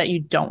habit that you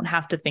don't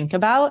have to think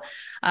about,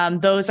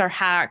 those are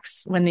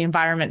hacks when the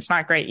environment's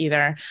not great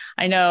either.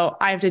 I know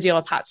I have to deal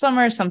with hot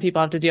summers. Some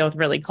people have to deal with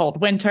really cold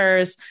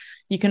winters.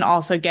 You can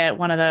also get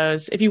one of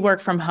those, if you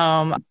work from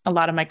home, a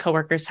lot of my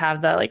coworkers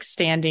have the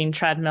standing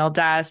treadmill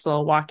desk,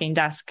 little walking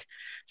desk.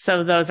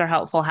 So those are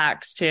helpful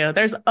hacks too.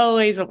 There's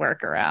always a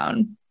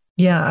workaround.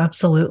 Yeah,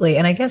 absolutely.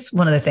 And I guess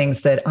one of the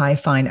things that I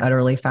find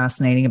utterly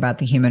fascinating about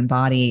the human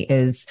body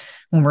is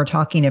when we're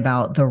talking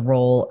about the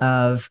role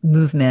of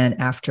movement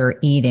after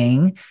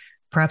eating,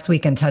 perhaps we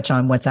can touch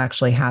on what's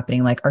actually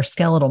happening. Like our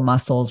skeletal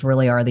muscles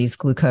really are these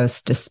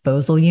glucose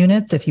disposal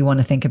units, if you want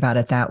to think about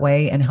it that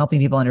way, and helping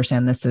people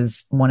understand this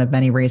is one of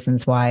many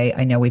reasons why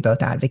I know we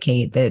both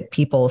advocate that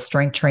people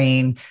strength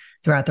train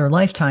throughout their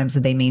lifetimes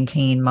that they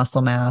maintain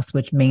muscle mass,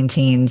 which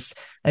maintains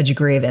a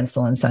degree of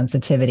insulin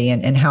sensitivity,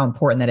 and how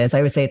important that is.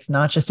 I would say it's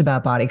not just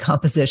about body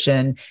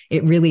composition.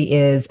 It really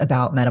is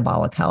about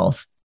metabolic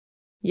health.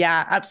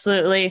 Yeah,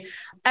 absolutely.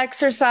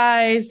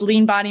 Exercise,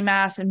 lean body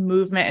mass, and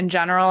movement in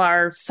general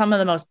are some of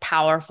the most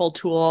powerful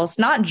tools,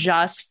 not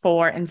just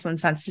for insulin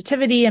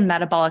sensitivity and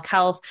metabolic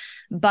health,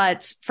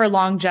 but for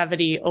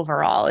longevity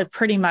overall. It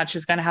pretty much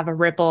is going to have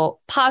a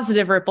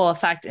positive ripple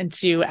effect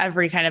into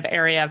every kind of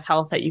area of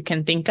health that you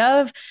can think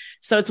of.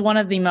 So it's one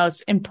of the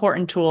most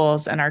important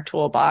tools in our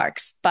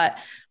toolbox. But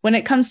when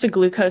it comes to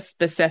glucose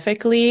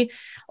specifically,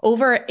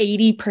 over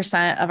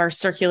 80% of our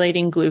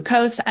circulating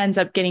glucose ends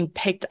up getting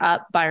picked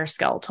up by our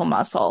skeletal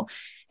muscle.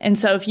 And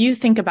so if you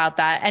think about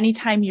that,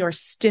 anytime you're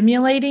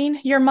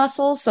stimulating your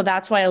muscles, so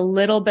that's why a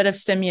little bit of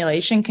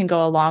stimulation can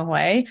go a long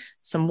way.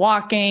 Some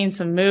walking,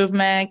 some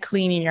movement,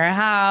 cleaning your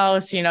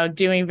house,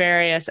 doing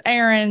various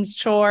errands,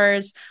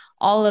 chores,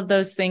 all of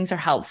those things are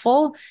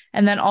helpful.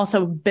 And then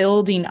also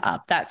building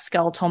up that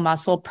skeletal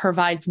muscle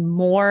provides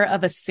more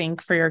of a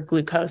sink for your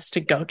glucose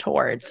to go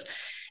towards.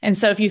 And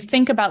so if you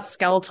think about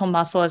skeletal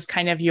muscle as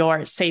kind of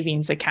your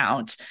savings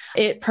account,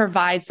 it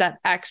provides that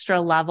extra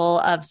level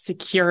of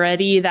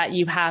security that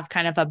you have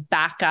kind of a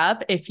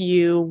backup if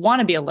you want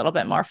to be a little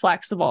bit more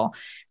flexible.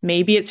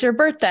 Maybe it's your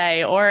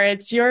birthday or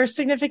it's your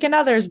significant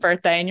other's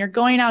birthday and you're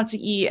going out to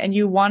eat and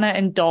you want to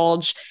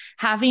indulge.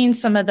 Having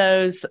some of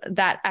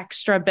that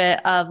extra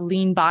bit of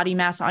lean body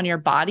mass on your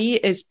body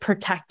is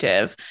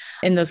protective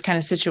in those kind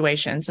of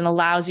situations and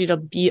allows you to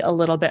be a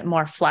little bit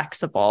more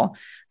flexible.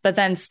 But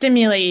then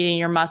stimulating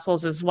your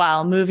muscles as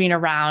well, moving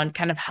around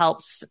kind of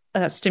helps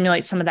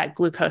stimulate some of that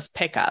glucose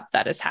pickup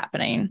that is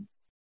happening.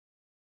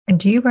 And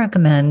do you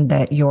recommend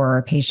that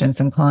your patients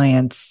and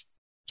clients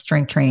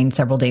strength train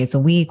several days a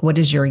week? What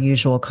is your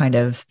usual kind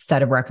of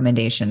set of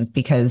recommendations?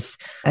 Because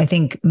I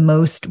think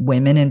most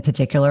women in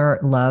particular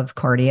love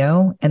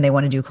cardio and they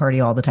want to do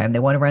cardio all the time. They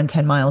want to run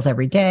 10 miles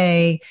every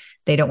day.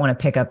 They don't want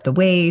to pick up the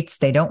weights.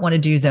 They don't want to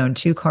do zone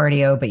 2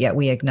 cardio, but yet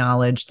we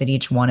acknowledge that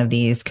each one of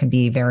these can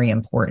be very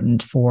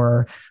important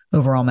for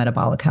overall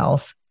metabolic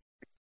health.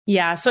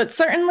 Yeah. So it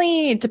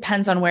certainly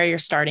depends on where you're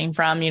starting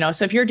from,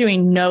 so if you're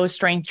doing no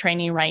strength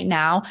training right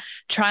now,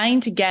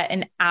 trying to get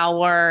an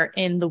hour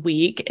in the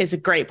week is a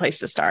great place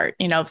to start.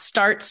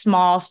 Start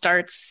small,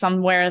 start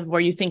somewhere where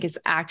you think is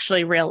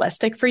actually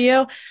realistic for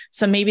you.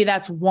 So maybe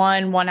that's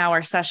 1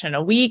 hour session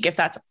a week. If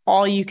that's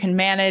all you can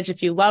manage,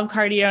 if you love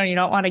cardio and you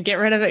don't want to get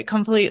rid of it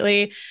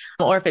completely,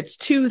 or if it's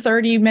 2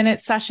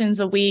 30-minute sessions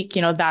a week,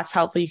 that's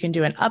helpful. You can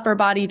do an upper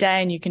body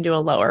day and you can do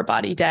a lower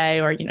body day,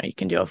 or, you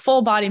can do a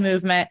full body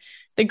movement.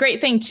 The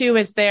great thing too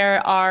is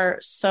there are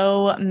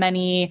so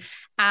many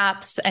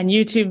apps and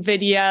YouTube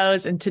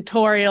videos and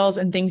tutorials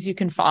and things you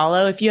can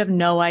follow. If you have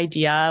no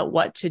idea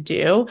what to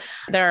do,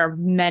 there are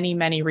many,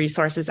 many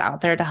resources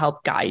out there to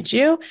help guide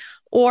you,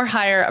 or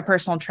hire a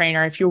personal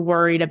trainer if you're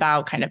worried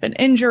about kind of an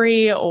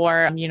injury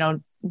or,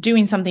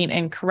 doing something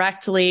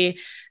incorrectly.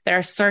 There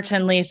are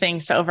certainly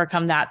things to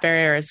overcome that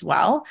barrier as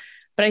well.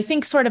 But I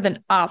think sort of an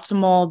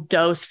optimal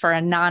dose for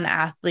a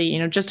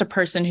non-athlete, just a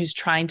person who's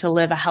trying to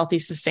live a healthy,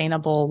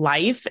 sustainable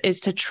life, is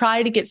to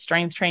try to get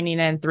strength training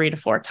in 3 to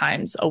 4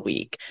 times a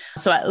week.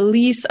 So at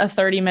least a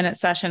 30-minute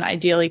session,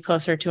 ideally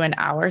closer to an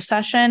hour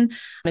session,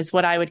 is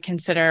what I would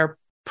consider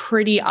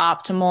pretty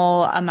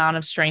optimal amount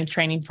of strength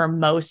training for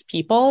most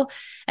people.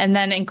 And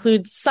then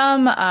include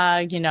some,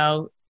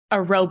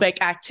 aerobic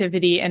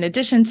activity in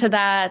addition to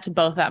that,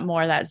 both at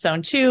more that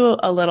zone 2,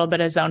 a little bit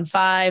of zone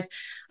 5.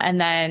 And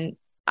then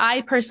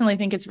I personally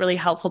think it's really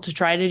helpful to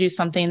try to do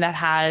something that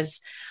has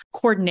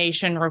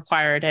coordination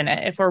required in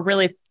it. If we're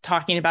really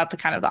talking about the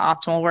kind of the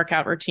optimal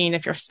workout routine,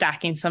 if you're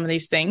stacking some of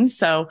these things.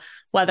 So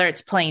whether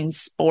it's playing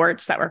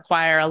sports that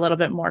require a little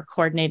bit more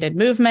coordinated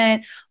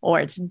movement,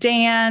 or it's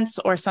dance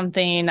or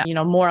something,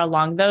 more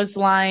along those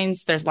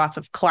lines, there's lots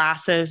of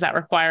classes that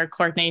require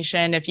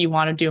coordination. If you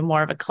want to do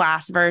more of a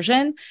class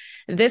version,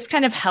 this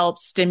kind of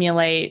helps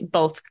stimulate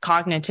both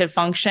cognitive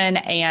function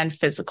and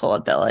physical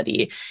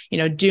ability.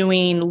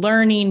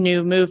 Learning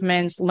new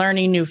movements,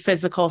 learning new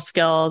physical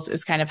skills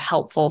is kind of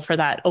helpful for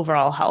that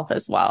overall health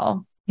as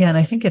well. Yeah. And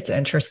I think it's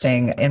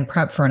interesting, in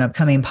prep for an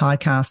upcoming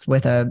podcast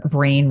with a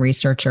brain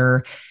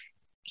researcher,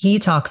 he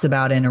talks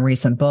about in a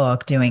recent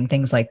book doing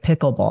things like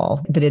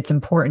pickleball, that it's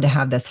important to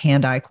have this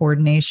hand-eye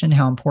coordination,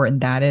 how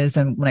important that is.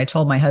 And when I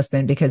told my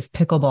husband, because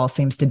pickleball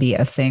seems to be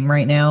a thing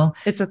right now.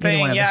 It's a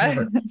thing,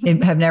 yeah.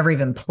 Have never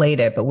even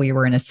played it, but we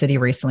were in a city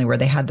recently where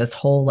they had this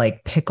whole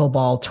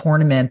pickleball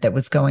tournament that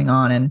was going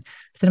on. And I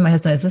said to my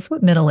husband, is this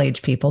what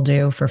middle-aged people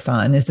do for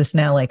fun? Is this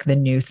now the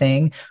new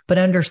thing? But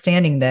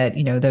understanding that,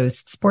 those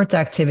sports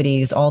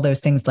activities, all those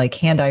things like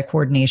hand-eye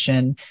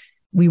coordination,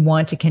 we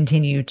want to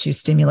continue to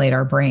stimulate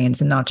our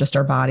brains and not just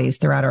our bodies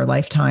throughout our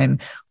lifetime.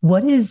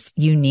 What is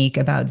unique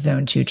about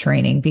zone 2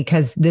 training?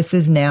 Because this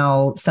is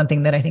now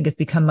something that I think has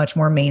become much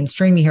more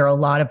mainstream. You hear a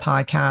lot of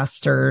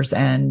podcasters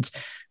and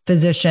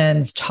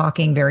physicians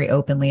talking very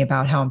openly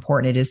about how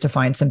important it is to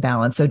find some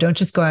balance. So don't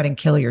just go out and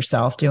kill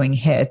yourself doing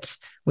HIIT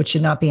which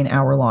should not be an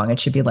hour long. It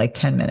should be like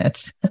 10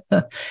 minutes,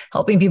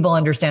 helping people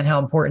understand how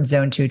important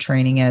zone 2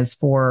 training is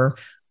for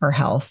our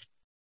health.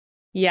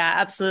 Yeah,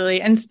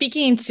 absolutely. And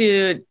speaking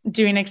to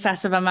doing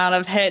excessive amount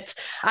of HIIT,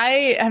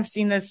 I have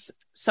seen this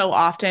so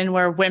often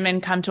where women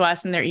come to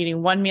us and they're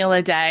eating one meal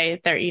a day.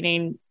 They're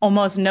eating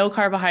almost no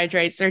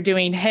carbohydrates. They're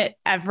doing HIIT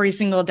every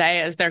single day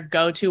as their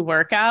go-to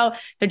workout.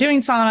 They're doing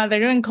sauna, they're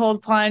doing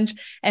cold plunge,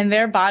 and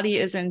their body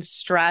is in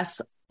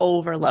stress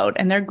overload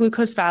and their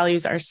glucose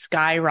values are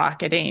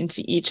skyrocketing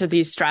to each of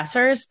these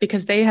stressors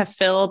because they have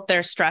filled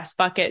their stress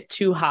bucket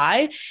too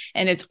high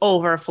and it's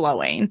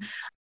overflowing.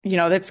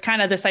 That's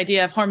kind of this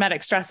idea of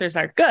hormetic stressors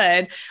are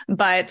good,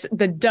 but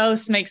the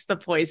dose makes the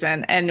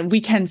poison and we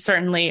can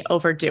certainly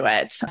overdo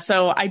it.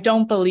 So I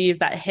don't believe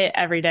that HIIT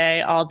every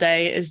day, all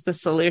day is the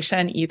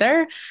solution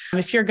either.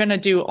 If you're going to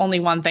do only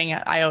one thing,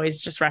 I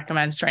always just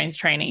recommend strength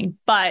training.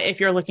 But if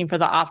you're looking for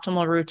the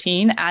optimal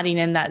routine, adding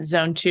in that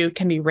zone 2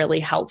 can be really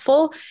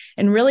helpful.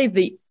 And really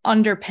the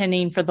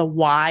underpinning for the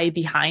why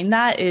behind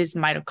that is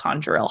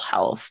mitochondrial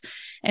health.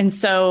 And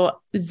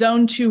so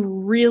zone 2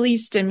 really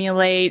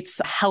stimulates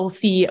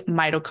healthy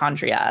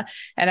mitochondria.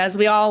 And as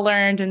we all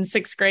learned in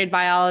 6th grade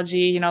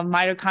biology,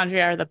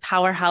 mitochondria are the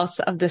powerhouse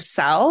of the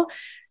cell.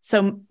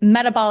 So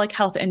metabolic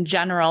health in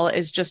general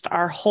is just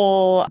our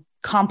whole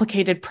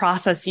complicated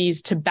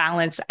processes to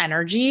balance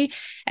energy,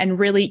 and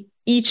really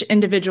each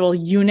individual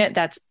unit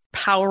that's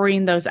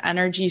powering those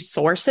energy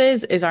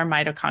sources is our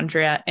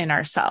mitochondria in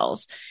our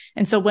cells.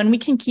 And so when we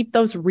can keep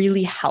those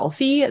really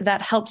healthy,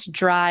 that helps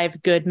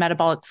drive good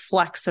metabolic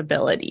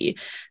flexibility.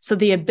 So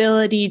the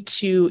ability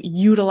to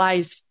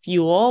utilize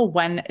fuel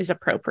when is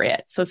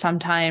appropriate. So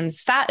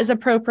sometimes fat is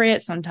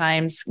appropriate,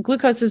 sometimes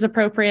glucose is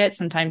appropriate,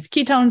 sometimes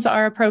ketones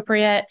are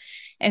appropriate.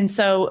 And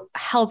so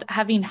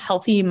having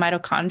healthy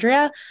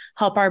mitochondria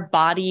help our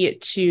body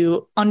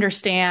to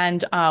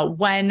understand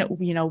when,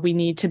 we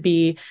need to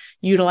be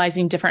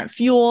utilizing different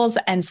fuels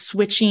and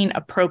switching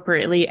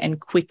appropriately and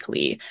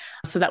quickly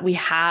so that we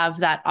have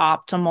that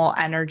optimal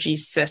energy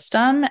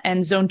system.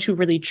 And zone 2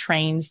 really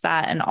trains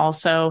that and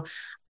also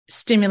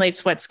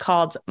stimulates what's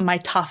called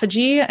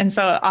mitophagy. And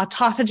so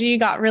autophagy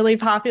got really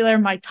popular.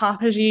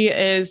 Mitophagy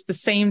is the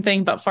same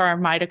thing, but for our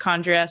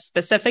mitochondria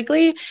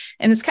specifically.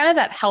 And it's kind of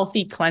that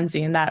healthy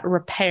cleansing, that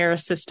repair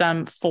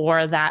system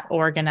for that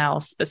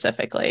organelle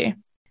specifically.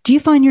 Do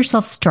you find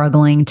yourself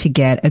struggling to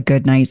get a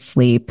good night's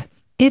sleep?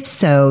 If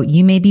so,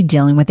 you may be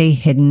dealing with a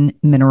hidden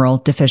mineral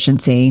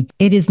deficiency.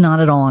 It is not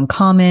at all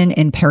uncommon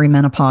in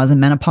perimenopause and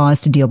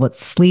menopause to deal with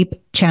sleep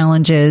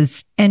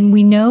challenges. And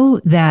we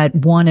know that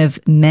one of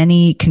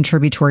many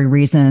contributory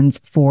reasons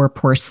for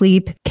poor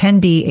sleep can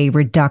be a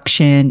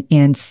reduction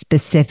in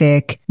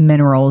specific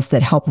minerals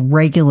that help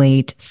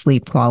regulate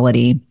sleep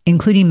quality,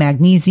 including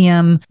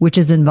magnesium, which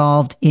is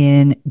involved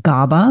in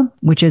GABA,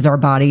 which is our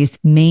body's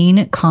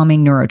main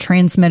calming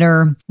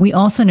neurotransmitter. We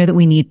also know that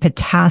we need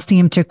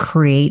potassium to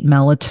create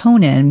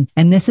melatonin.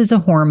 And this is a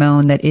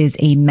hormone that is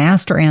a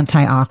master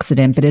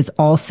antioxidant, but is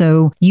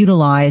also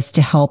utilized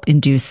to help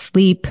induce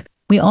sleep.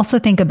 We also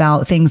think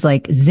about things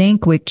like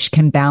zinc, which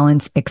can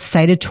balance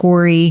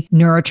excitatory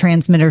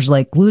neurotransmitters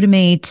like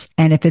glutamate.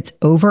 And if it's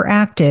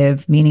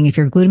overactive, meaning if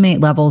your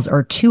glutamate levels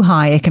are too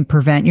high, it can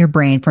prevent your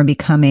brain from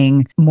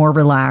becoming more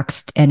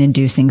relaxed and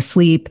inducing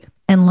sleep.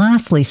 And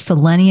lastly,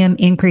 selenium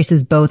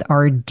increases both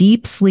our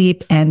deep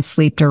sleep and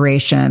sleep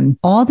duration.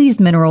 All these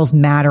minerals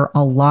matter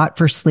a lot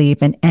for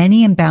sleep, and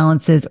any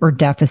imbalances or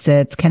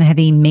deficits can have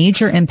a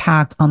major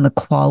impact on the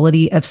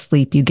quality of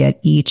sleep you get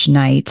each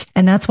night.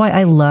 And that's why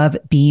I love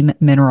Beam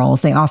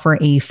Minerals. They offer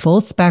a full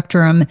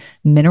spectrum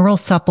mineral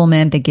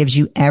supplement that gives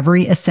you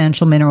every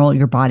essential mineral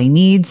your body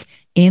needs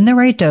in the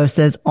right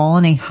doses, all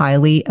in a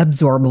highly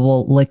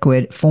absorbable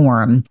liquid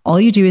form.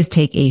 All you do is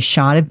take a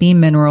shot of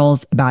Beam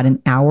Minerals about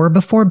an hour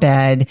before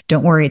bed.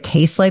 Don't worry, it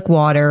tastes like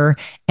water,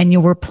 and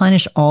you'll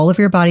replenish all of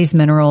your body's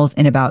minerals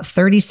in about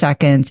 30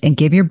 seconds and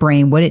give your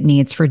brain what it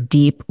needs for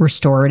deep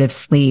restorative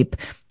sleep.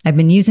 I've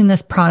been using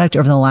this product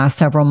over the last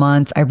several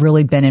months. I've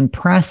really been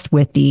impressed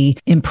with the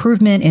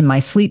improvement in my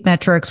sleep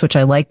metrics, which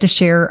I like to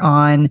share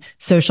on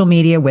social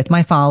media with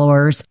my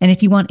followers. And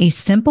if you want a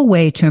simple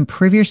way to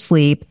improve your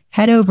sleep,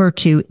 head over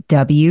to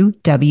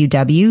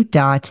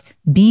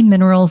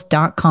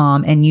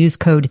www.beamminerals.com and use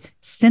code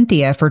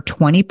Cynthia for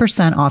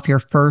 20% off your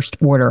first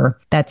order.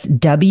 That's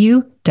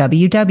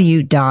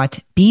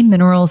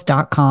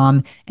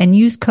www.beamminerals.com and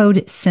use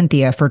code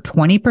Cynthia for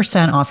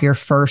 20% off your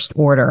first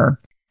order.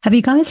 Have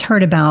you guys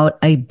heard about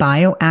a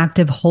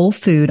bioactive whole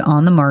food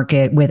on the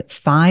market with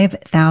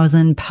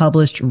 5,000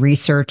 published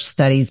research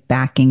studies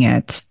backing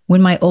it?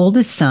 When my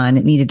oldest son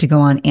needed to go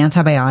on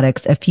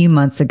antibiotics a few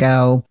months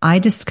ago, I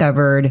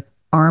discovered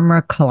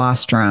Armra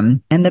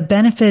colostrum, and the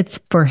benefits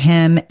for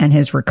him and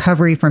his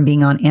recovery from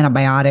being on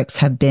antibiotics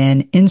have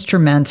been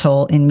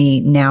instrumental in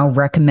me now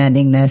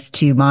recommending this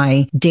to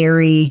my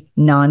dairy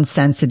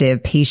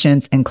non-sensitive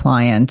patients and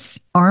clients.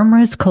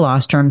 Armra's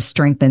colostrum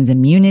strengthens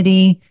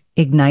immunity,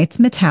 ignites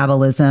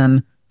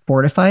metabolism,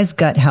 fortifies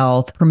gut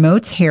health,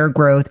 promotes hair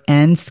growth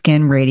and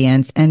skin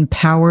radiance, and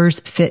powers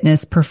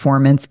fitness,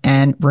 performance,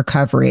 and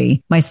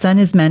recovery. My son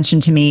has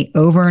mentioned to me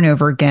over and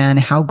over again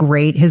how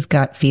great his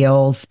gut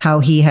feels, how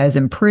he has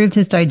improved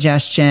his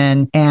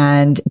digestion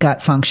and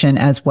gut function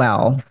as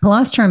well.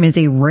 Colostrum is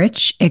a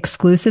rich,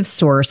 exclusive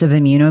source of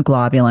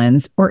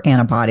immunoglobulins or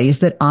antibodies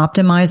that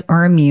optimize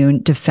our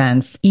immune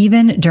defense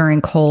even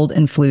during cold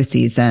and flu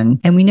season.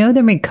 And we know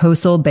that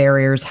mucosal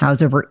barriers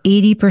house over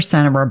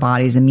 80% of our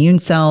body's immune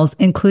cells,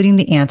 including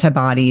the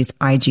antibodies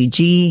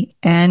IgG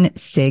and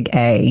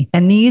Sig-A.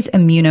 And these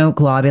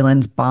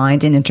immunoglobulins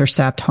bind and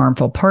intercept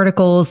harmful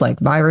particles like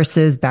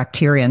viruses,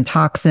 bacteria, and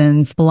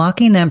toxins,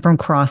 blocking them from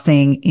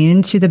crossing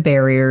into the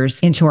barriers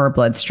into our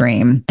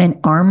bloodstream.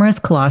 And Armra's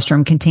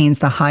colostrum contains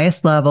the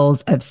highest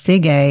levels of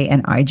Sig-A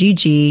and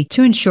IgG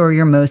to ensure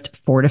your most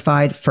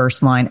fortified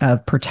first line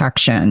of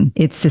protection.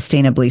 It's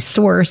sustainably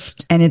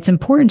sourced, and it's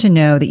important to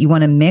know that you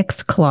want to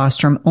mix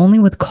colostrum only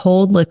with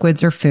cold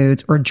liquids or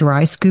foods, or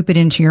dry scoop it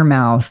into your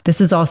mouth.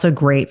 This is also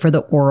great for the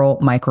oral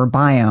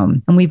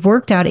microbiome. And we've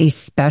worked out a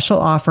special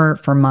offer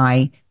for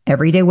my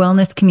Everyday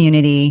Wellness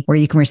community where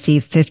you can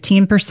receive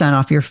 15%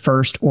 off your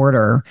first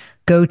order.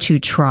 Go to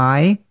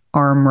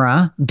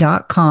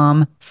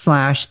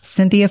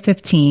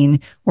tryarmra.com/Cynthia15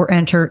 or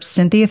enter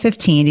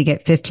Cynthia15 to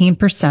get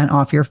 15%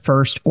 off your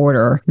first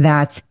order.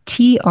 That's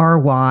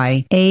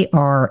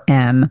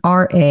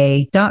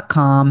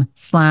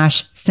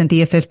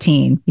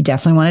tryarmra.com/Cynthia15. You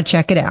definitely want to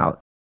check it out.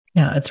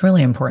 Yeah, it's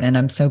really important. And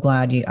I'm so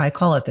glad I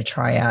call it the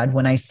triad.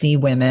 When I see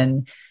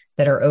women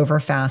that are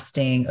over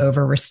fasting,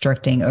 over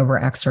restricting, over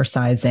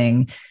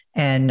exercising,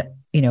 and,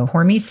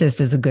 hormesis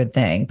is a good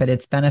thing, but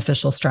it's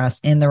beneficial stress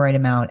in the right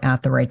amount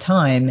at the right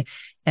time.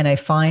 And I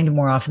find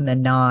more often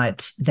than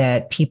not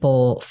that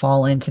people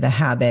fall into the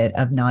habit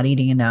of not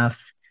eating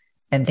enough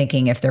and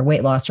thinking if they're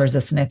weight loss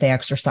resistant, if they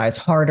exercise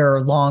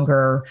harder,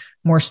 longer,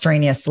 more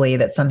strenuously,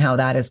 that somehow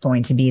that is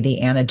going to be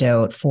the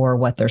antidote for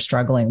what they're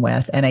struggling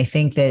with. And I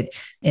think that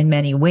in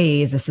many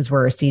ways, this is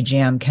where a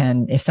CGM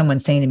can, if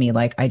someone's saying to me,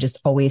 like, I just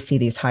always see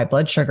these high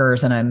blood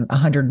sugars and I'm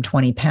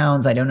 120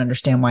 pounds, I don't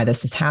understand why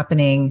this is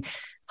happening,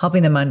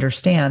 helping them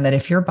understand that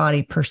if your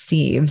body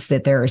perceives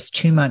that there is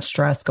too much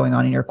stress going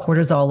on and your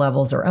cortisol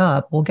levels are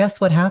up, well, guess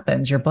what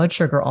happens? Your blood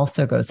sugar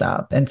also goes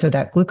up. And so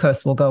that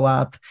glucose will go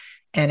up.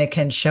 And it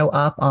can show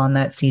up on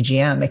that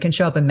CGM. It can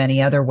show up in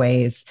many other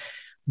ways,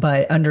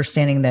 but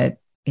understanding that,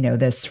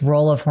 this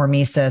role of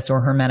hormesis or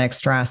hormetic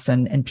stress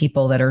and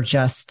people that are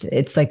just,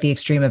 it's like the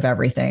extreme of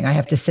everything. I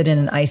have to sit in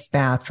an ice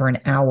bath for an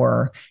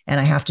hour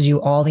and I have to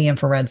do all the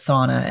infrared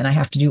sauna and I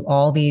have to do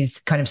all these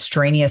kind of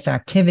strenuous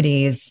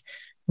activities,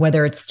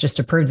 whether it's just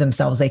to prove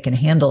themselves they can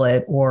handle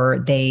it,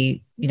 or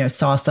they,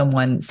 saw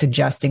someone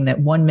suggesting that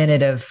 1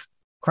 minute of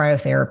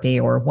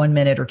cryotherapy or 1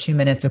 minute or 2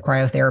 minutes of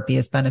cryotherapy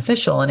is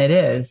beneficial. And it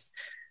is,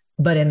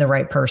 but in the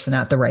right person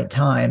at the right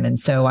time. And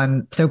so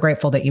I'm so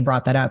grateful that you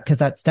brought that up, because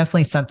that's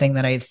definitely something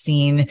that I've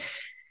seen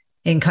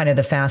in kind of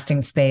the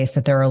fasting space,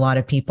 that there are a lot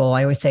of people.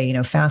 I always say,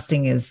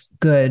 fasting is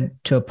good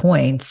to a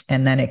point,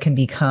 and then it can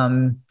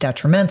become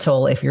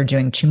detrimental if you're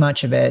doing too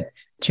much of it,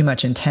 too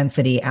much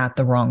intensity at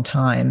the wrong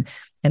time.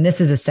 And this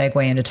is a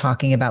segue into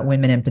talking about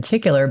women in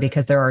particular,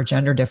 because there are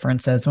gender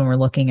differences when we're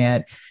looking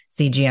at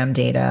CGM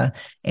data.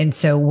 And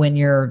so when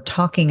you're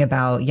talking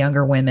about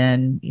younger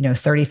women,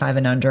 35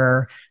 and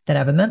under that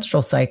have a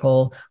menstrual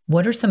cycle,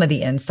 what are some of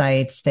the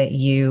insights that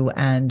you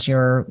and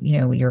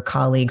your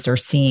colleagues are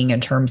seeing in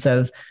terms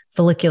of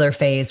follicular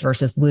phase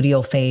versus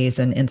luteal phase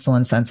and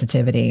insulin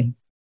sensitivity?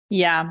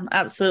 Yeah,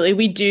 absolutely.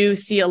 We do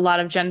see a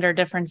lot of gender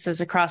differences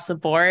across the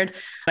board.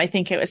 I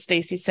think it was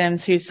Stacey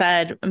Sims who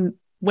said,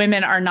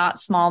 women are not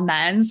small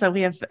men. So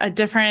we have a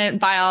different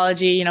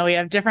biology, we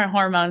have different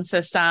hormone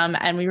system,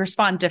 and we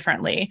respond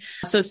differently.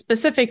 So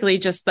specifically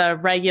just the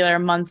regular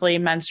monthly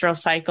menstrual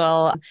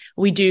cycle,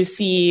 we do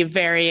see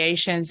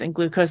variations in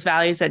glucose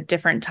values at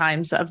different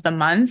times of the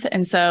month.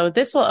 And so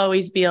this will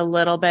always be a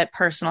little bit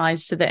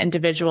personalized to the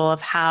individual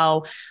of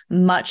how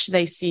much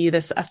they see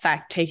this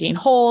effect taking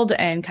hold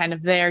and kind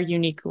of their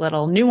unique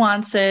little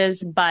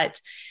nuances. But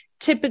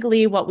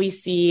typically what we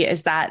see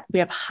is that we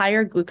have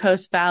higher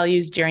glucose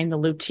values during the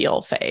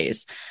luteal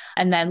phase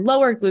and then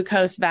lower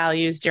glucose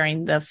values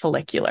during the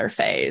follicular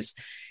phase.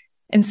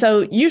 And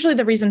so usually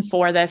the reason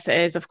for this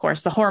is, of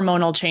course, the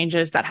hormonal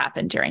changes that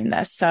happen during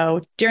this.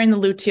 So during the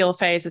luteal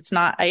phase, it's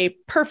not a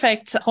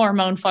perfect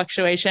hormone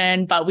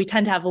fluctuation, but we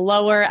tend to have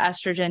lower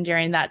estrogen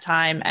during that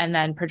time, and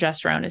then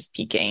progesterone is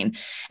peaking.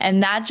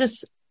 And that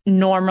just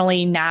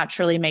normally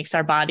naturally makes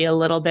our body a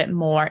little bit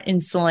more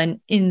insulin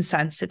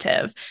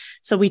insensitive.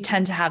 So we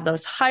tend to have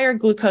those higher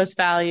glucose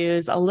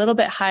values, a little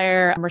bit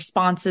higher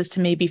responses to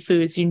maybe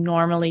foods you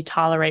normally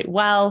tolerate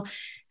well.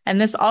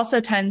 And this also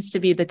tends to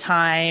be the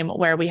time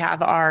where we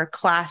have our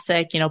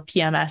classic,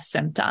 PMS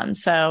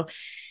symptoms. So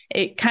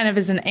it kind of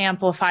is an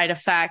amplified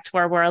effect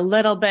where we're a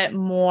little bit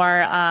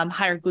more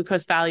higher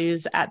glucose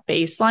values at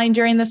baseline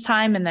during this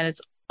time. And then it's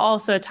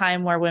also a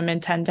time where women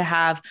tend to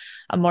have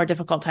a more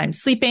difficult time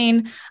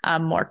sleeping,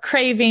 more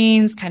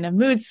cravings, kind of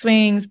mood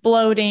swings,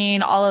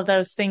 bloating, all of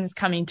those things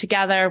coming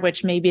together,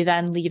 which maybe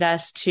then lead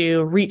us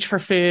to reach for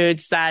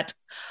foods that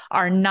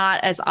are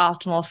not as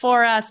optimal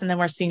for us. And then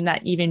we're seeing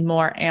that even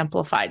more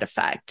amplified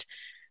effect.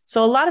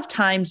 So a lot of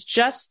times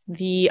just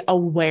the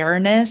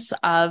awareness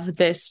of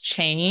this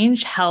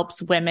change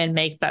helps women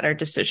make better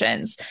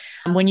decisions.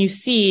 When you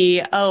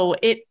see, oh,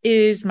 it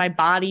is my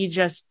body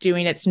just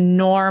doing its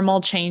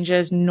normal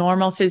changes,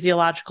 normal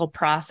physiological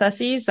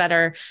processes that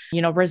are,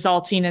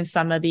 resulting in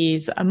some of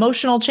these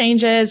emotional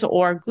changes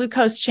or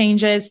glucose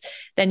changes,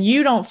 then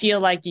you don't feel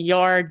like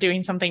you're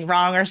doing something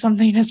wrong or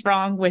something is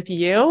wrong with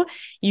you.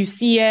 You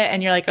see it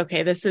and you're like,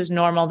 okay, this is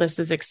normal. This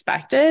is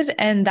expected.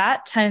 And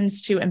that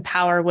tends to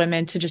empower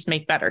women to just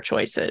make better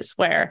choices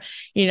where,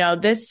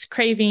 this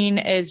craving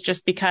is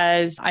just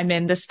because I'm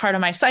in this part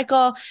of my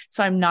cycle,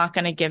 so I'm not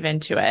going to give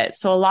into it.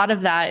 So a lot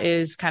of that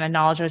is kind of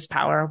knowledge is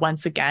power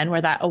once again,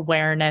 where that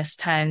awareness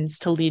tends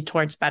to lead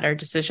towards better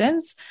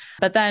decisions.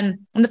 But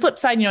then on the flip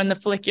side, in the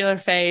follicular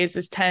phase,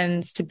 this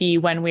tends to be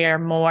when we are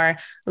more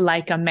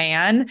like a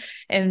man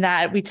in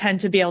that we tend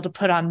to be able to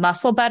put on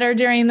muscle better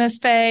during this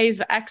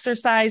phase,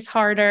 exercise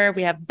harder,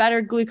 we have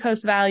better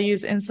glucose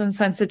values, insulin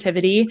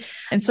sensitivity.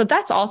 And so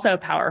that's also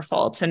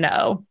powerful to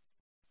know.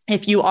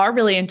 If you are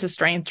really into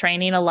strength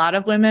training, a lot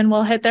of women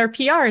will hit their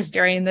PRs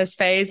during this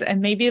phase,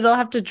 and maybe they'll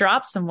have to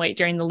drop some weight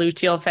during the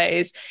luteal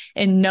phase.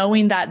 And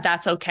knowing that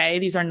that's okay,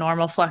 these are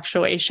normal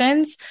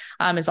fluctuations,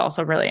 is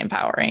also really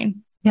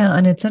empowering. Yeah.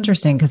 And it's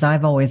interesting because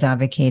I've always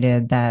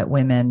advocated that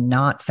women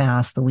not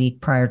fast the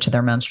week prior to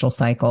their menstrual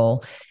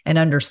cycle and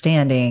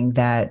understanding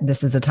that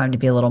this is a time to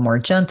be a little more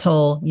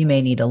gentle. You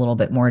may need a little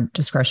bit more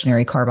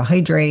discretionary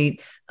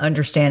carbohydrate,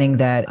 understanding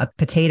that a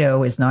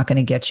potato is not going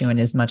to get you in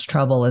as much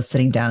trouble as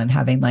sitting down and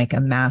having like a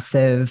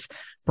massive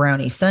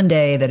brownie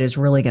sundae that is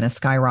really going to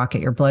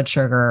skyrocket your blood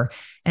sugar,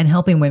 and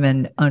helping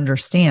women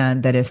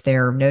understand that if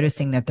they're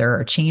noticing that there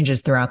are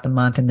changes throughout the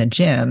month in the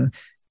gym,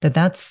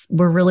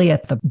 we're really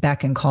at the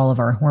beck and call of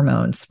our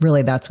hormones.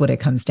 Really, that's what it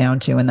comes down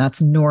to. And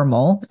that's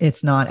normal.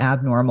 It's not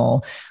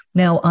abnormal.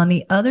 Now, on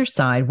the other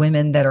side,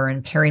 women that are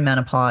in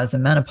perimenopause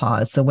and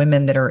menopause, so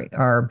women that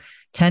are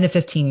 10 to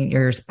 15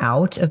 years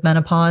out of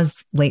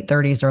menopause, late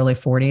 30s, early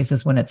 40s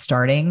is when it's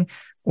starting,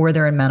 or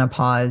they're in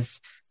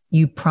menopause,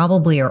 you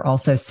probably are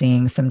also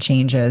seeing some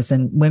changes,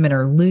 and women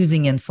are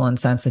losing insulin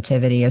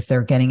sensitivity as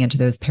they're getting into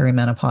those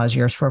perimenopause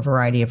years for a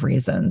variety of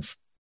reasons.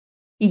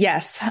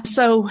 Yes.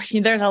 So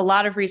there's a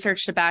lot of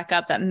research to back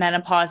up that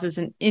menopause is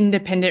an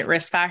independent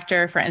risk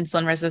factor for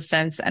insulin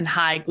resistance and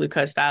high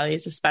glucose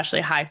values,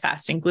 especially high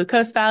fasting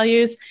glucose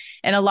values.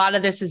 And a lot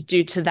of this is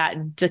due to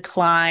that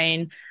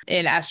decline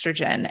in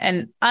estrogen.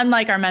 And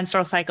unlike our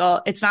menstrual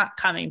cycle, it's not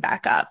coming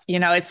back up.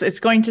 It's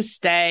going to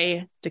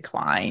stay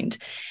declined.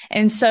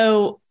 And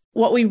so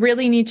what we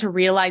really need to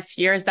realize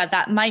here is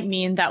that might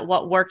mean that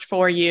what worked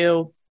for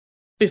you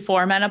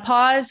before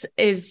menopause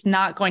is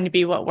not going to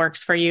be what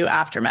works for you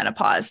after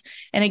menopause.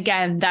 And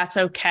again, that's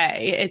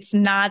okay. It's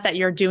not that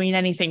you're doing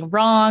anything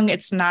wrong.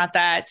 It's not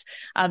that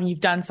you've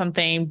done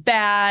something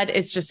bad.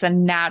 It's just a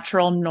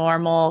natural,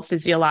 normal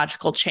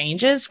physiological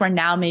changes where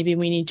now maybe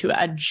we need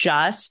to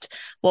adjust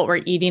what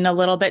we're eating a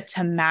little bit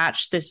to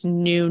match this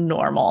new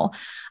normal.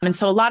 And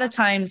so a lot of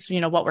times,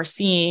 what we're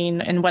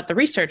seeing and what the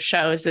research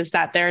shows is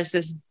that there's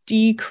this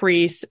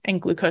decrease in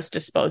glucose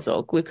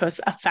disposal, glucose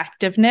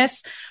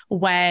effectiveness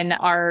when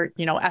our,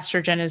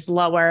 estrogen is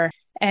lower.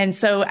 And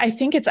so I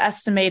think it's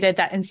estimated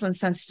that insulin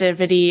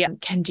sensitivity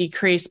can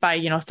decrease by,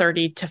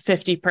 30 to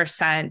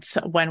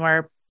 50% when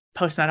we're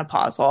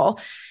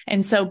postmenopausal.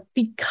 And so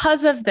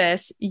because of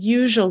this,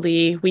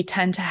 usually we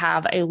tend to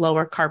have a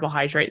lower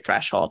carbohydrate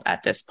threshold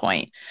at this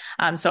point.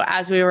 So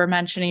as we were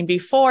mentioning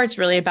before, it's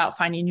really about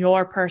finding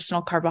your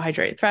personal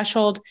carbohydrate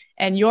threshold,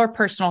 and your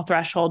personal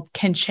threshold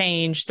can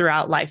change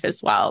throughout life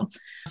as well.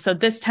 So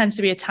this tends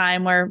to be a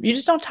time where you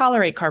just don't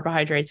tolerate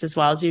carbohydrates as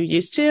well as you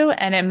used to.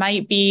 And it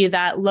might be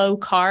that low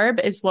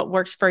carb is what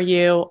works for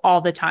you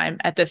all the time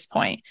at this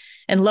point.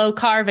 And low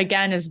carb,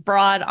 again, is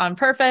broad on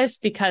purpose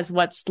because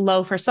what's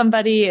low for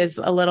somebody is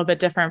a little bit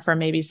different for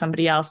maybe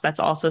somebody else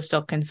that's also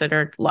still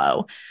considered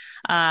low.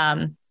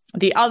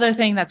 The other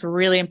thing that's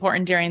really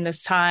important during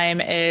this time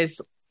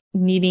is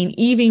needing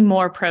even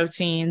more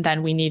protein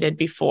than we needed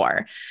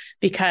before,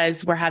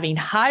 because we're having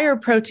higher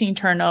protein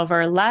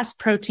turnover, less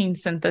protein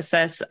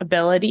synthesis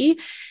ability.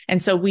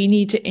 And so we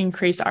need to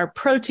increase our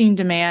protein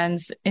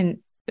demands in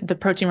the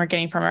protein we're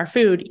getting from our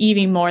food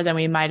even more than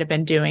we might have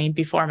been doing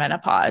before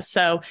menopause.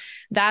 So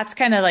that's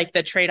kind of like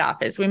the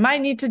trade-off is we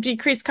might need to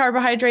decrease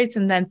carbohydrates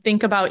and then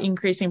think about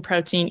increasing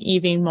protein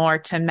even more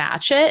to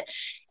match it.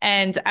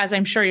 And as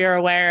I'm sure you're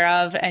aware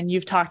of, and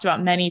you've talked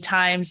about many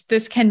times,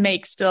 this can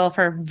make still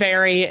for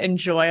very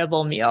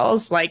enjoyable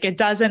meals. Like it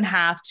doesn't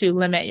have to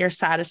limit your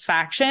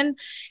satisfaction.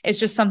 It's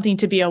just something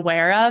to be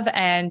aware of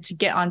and to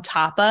get on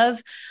top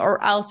of,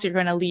 or else you're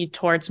going to lead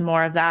towards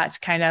more of that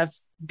kind of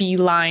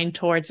beeline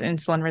towards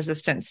insulin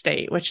resistant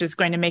state, which is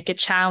going to make it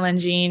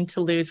challenging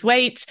to lose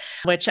weight,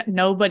 which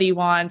nobody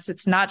wants.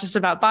 It's not just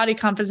about body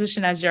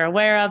composition, as you're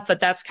aware of, but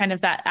that's kind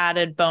of that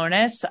added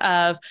bonus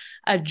of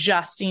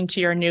adjusting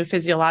to your new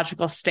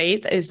physiological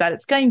state, is that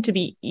it's going to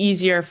be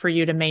easier for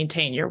you to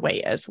maintain your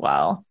weight as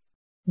well.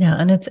 Yeah.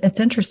 And it's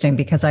interesting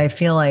because I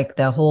feel like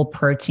the whole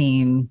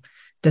protein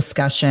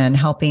discussion,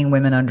 helping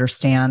women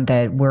understand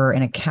that we're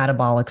in a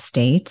catabolic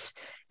state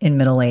in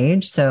middle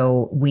age.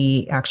 So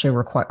we actually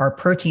require, our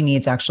protein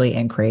needs actually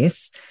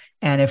increase.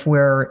 And if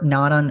we're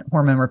not on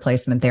hormone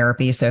replacement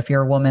therapy, so if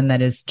you're a woman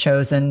that has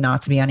chosen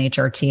not to be on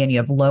HRT and you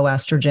have low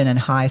estrogen and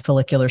high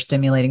follicular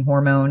stimulating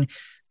hormone,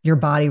 your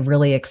body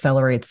really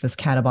accelerates this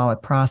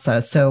catabolic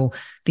process. So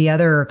the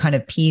other kind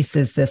of piece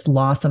is this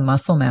loss of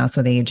muscle mass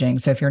with aging.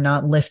 So if you're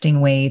not lifting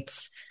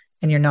weights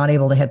and you're not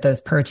able to hit those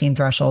protein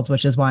thresholds,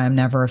 which is why I'm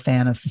never a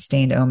fan of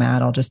sustained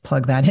OMAD. I'll just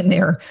plug that in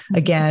there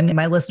again.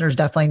 My listeners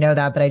definitely know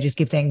that, but I just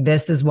keep saying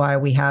this is why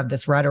we have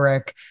this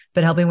rhetoric,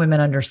 but helping women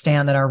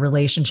understand that our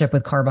relationship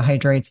with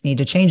carbohydrates need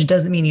to change. It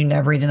doesn't mean you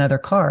never eat another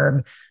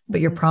carb,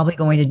 but you're probably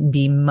going to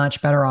be much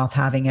better off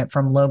having it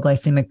from low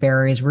glycemic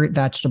berries, root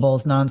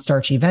vegetables,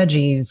 non-starchy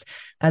veggies,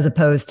 as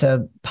opposed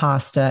to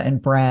pasta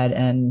and bread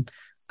and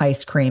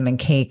ice cream and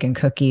cake and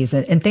cookies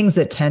and things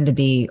that tend to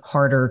be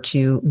harder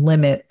to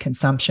limit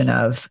consumption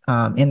of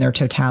in their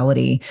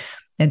totality.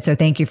 And so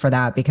thank you for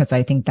that, because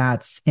I think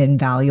that's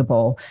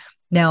invaluable.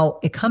 Now,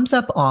 it comes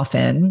up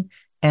often.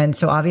 And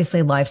so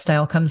obviously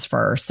lifestyle comes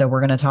first. So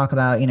we're going to talk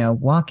about,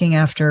 walking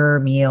after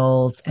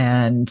meals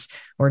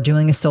or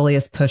doing a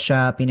soleus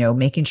push-up,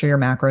 making sure your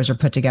macros are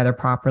put together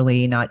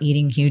properly, not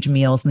eating huge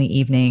meals in the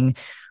evening.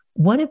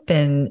 What have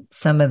been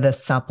some of the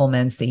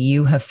supplements that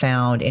you have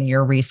found in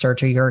your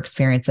research or your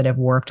experience that have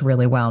worked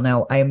really well?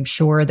 Now, I'm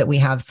sure that we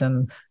have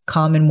some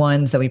common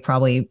ones that we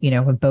probably,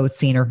 have both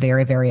seen are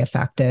very, very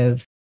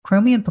effective.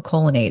 Chromium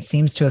picolinate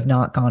seems to have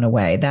not gone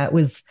away. That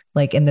was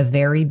like in the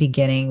very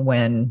beginning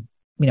when,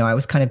 I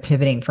was kind of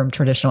pivoting from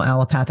traditional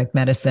allopathic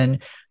medicine.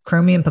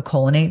 Chromium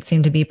picolinate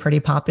seemed to be pretty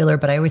popular,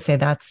 but I always say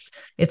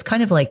it's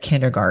kind of like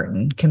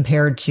kindergarten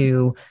compared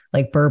to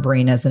like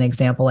berberine as an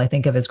example. I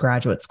think of as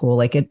graduate school,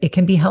 like it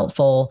can be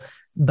helpful,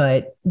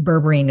 but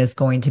berberine is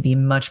going to be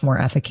much more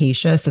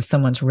efficacious if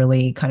someone's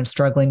really kind of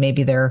struggling.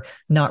 Maybe they're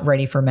not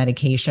ready for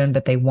medication,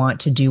 but they want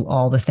to do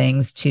all the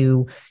things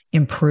to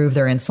improve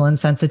their insulin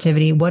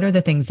sensitivity. What are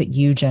the things that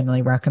you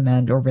generally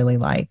recommend or really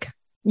like?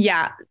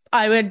 Yeah,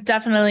 I would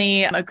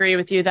definitely agree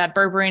with you that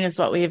berberine is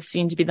what we have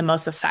seen to be the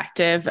most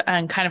effective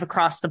and kind of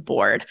across the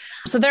board.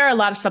 So there are a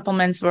lot of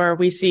supplements where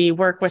we see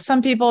work with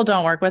some people,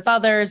 don't work with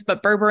others,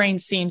 but berberine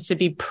seems to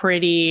be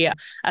pretty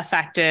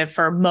effective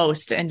for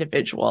most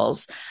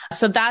individuals.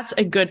 So that's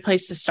a good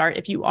place to start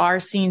if you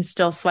are seeing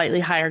still slightly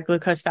higher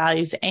glucose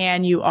values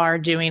and you are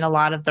doing a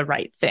lot of the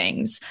right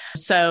things.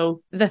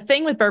 So the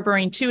thing with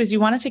berberine too is you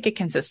want to take it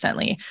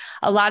consistently.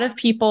 A lot of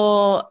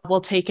people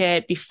will take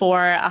it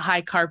before a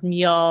high carb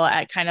meal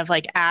at kind of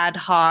like ad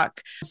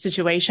hoc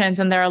situations.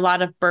 And there are a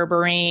lot of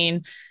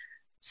berberine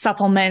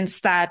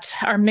supplements that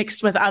are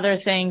mixed with other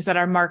things that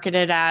are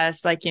marketed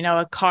as like,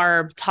 a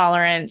carb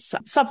tolerance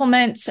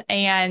supplement.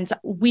 And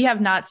we have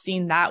not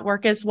seen that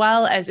work as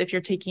well as if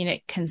you're taking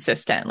it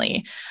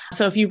consistently.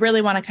 So if you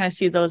really want to kind of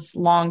see those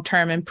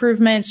long-term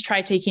improvements,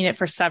 try taking it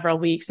for several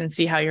weeks and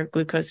see how your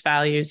glucose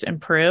values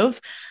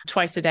improve.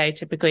 Twice a day,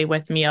 typically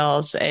with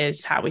meals,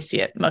 is how we see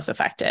it most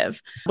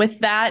effective. With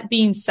that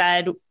being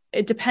said,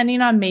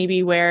 depending on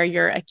maybe where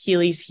your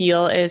Achilles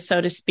heel is,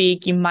 so to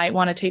speak, you might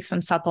want to take some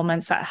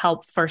supplements that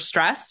help for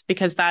stress,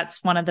 because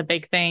that's one of the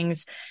big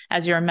things,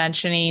 as you're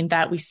mentioning,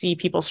 that we see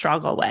people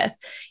struggle with.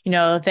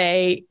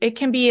 It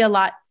can be a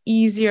lot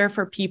easier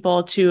for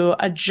people to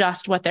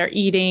adjust what they're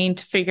eating,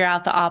 to figure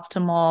out the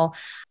optimal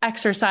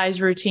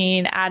exercise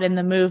routine, add in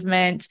the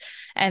movement.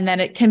 And then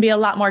it can be a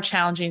lot more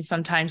challenging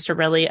sometimes to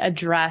really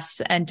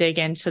address and dig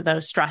into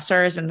those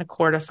stressors and the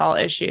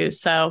cortisol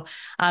issues. So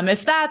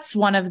if that's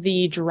one of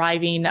the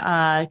driving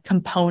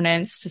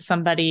components to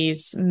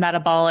somebody's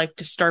metabolic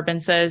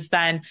disturbances,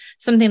 then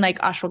something like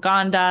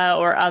ashwagandha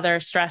or other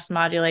stress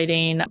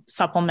modulating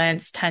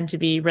supplements tend to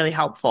be really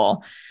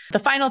helpful. The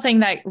final thing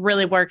that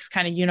really works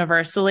kind of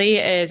universally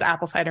is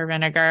apple cider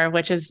vinegar,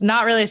 which is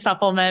not really a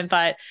supplement,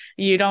 but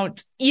you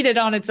don't eat it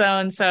on its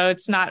own. So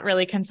it's not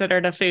really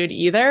considered a food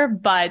either.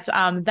 But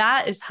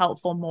that is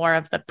helpful more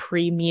of the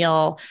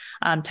pre-meal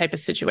type of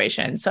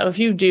situation. So if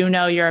you do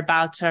know you're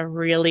about to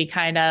really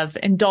kind of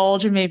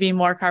indulge in maybe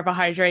more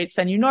carbohydrates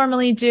than you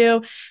normally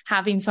do,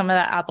 having some of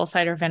that apple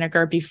cider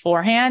vinegar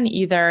beforehand,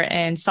 either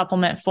in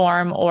supplement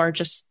form or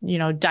just,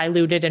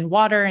 diluted in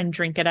water and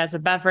drink it as a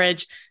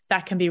beverage,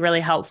 that can be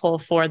really helpful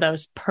for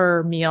those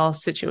per meal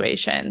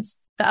situations.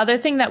 The other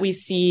thing that we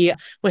see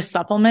with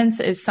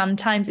supplements is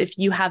sometimes if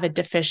you have a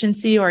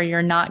deficiency or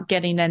you're not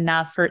getting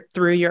enough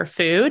through your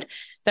food,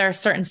 there are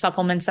certain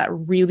supplements that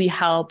really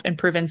help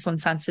improve insulin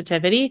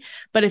sensitivity.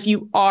 But if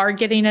you are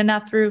getting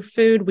enough through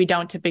food, we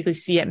don't typically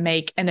see it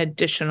make an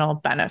additional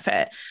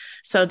benefit.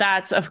 So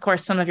that's, of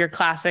course, some of your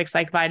classics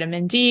like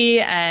vitamin D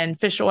and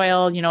fish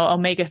oil,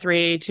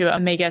 omega-3 to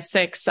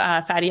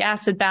omega-6 fatty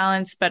acid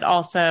balance, but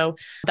also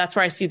that's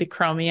where I see the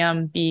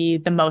chromium be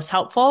the most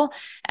helpful,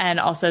 and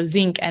also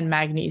zinc and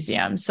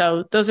magnesium.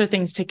 So those are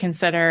things to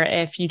consider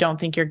if you don't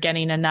think you're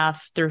getting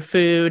enough through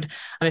food.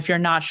 If you're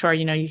not sure,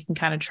 you can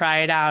kind of try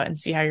it out and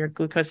see how your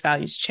glucose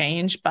values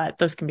change, but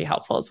those can be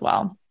helpful as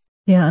well.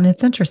 Yeah. And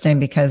it's interesting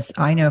because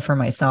I know for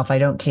myself, I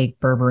don't take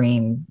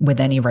berberine with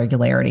any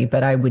regularity,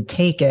 but I would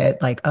take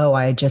it like, oh,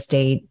 I just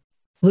ate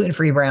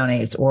gluten-free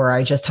brownies, or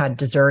I just had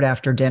dessert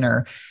after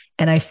dinner.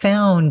 And I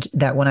found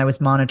that when I was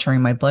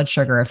monitoring my blood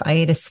sugar, if I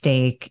ate a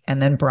steak and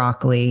then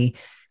broccoli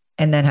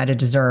and then had a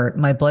dessert,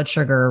 my blood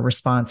sugar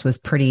response was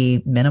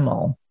pretty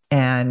minimal.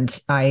 And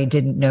I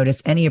didn't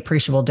notice any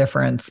appreciable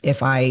difference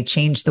if I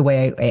changed the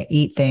way I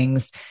eat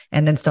things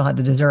and then still had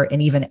the dessert and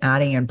even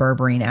adding in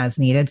berberine as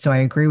needed. So I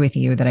agree with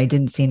you that I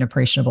didn't see an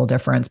appreciable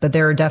difference. But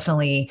there are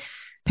definitely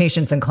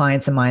patients and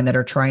clients of mine that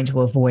are trying to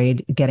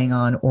avoid getting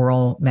on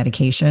oral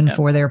medication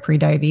for their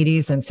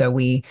prediabetes. And so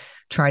we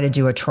try to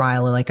do a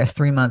trial, like a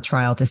 3-month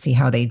trial, to see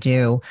how they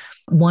do.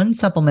 One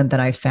supplement that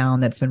I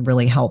found that's been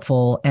really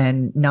helpful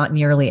and not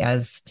nearly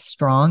as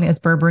strong as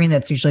berberine,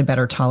 that's usually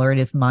better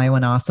tolerated, is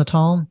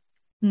myo-inositol.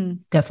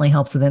 Definitely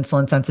helps with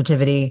insulin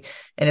sensitivity.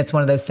 And it's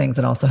one of those things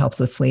that also helps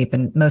with sleep.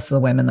 And most of the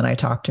women that I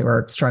talk to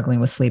are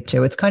struggling with sleep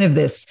too. It's kind of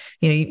this,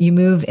 you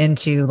move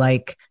into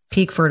like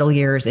peak fertile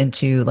years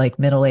into like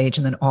middle age,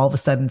 and then all of a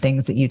sudden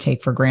things that you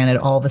take for granted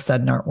all of a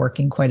sudden aren't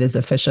working quite as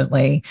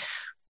efficiently.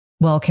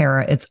 Well,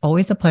 Kara, it's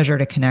always a pleasure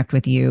to connect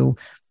with you.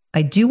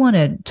 I do want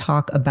to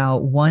talk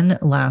about one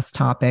last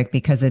topic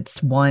because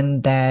it's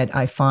one that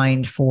I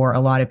find for a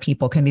lot of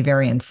people can be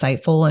very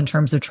insightful in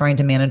terms of trying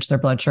to manage their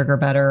blood sugar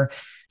better,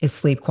 is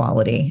sleep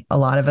quality. A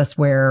lot of us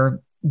wear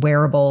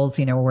wearables,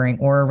 wearing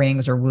Oura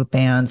rings or Whoop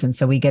bands. And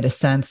so we get a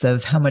sense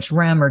of how much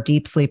REM or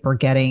deep sleep we're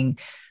getting.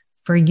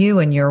 For you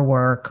and your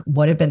work,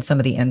 what have been some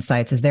of the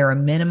insights? Is there a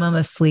minimum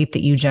of sleep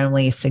that you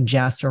generally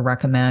suggest or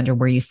recommend, or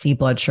where you see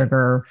blood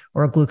sugar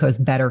or glucose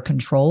better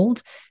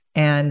controlled?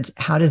 And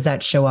how does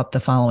that show up the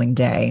following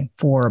day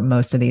for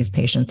most of these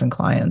patients and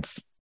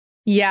clients?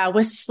 Yeah,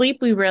 with sleep,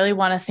 we really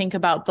want to think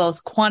about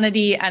both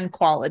quantity and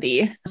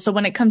quality. So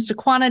when it comes to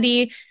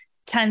quantity,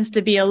 tends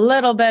to be a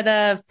little bit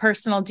of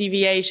personal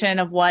deviation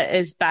of what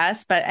is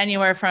best, but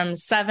anywhere from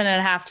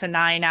 7.5 to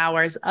 9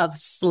 hours of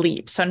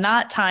sleep. So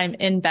not time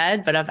in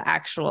bed, but of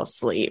actual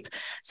sleep.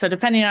 So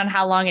depending on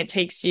how long it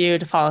takes you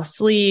to fall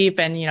asleep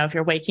and, if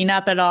you're waking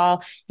up at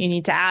all, you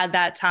need to add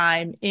that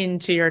time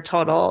into your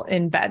total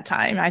in bed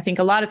time. I think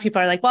a lot of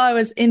people are like, well, I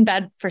was in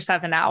bed for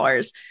 7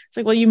 hours. It's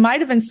like, well, you might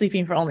have been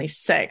sleeping for only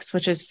 6,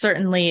 which is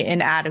certainly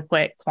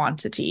inadequate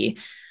quantity.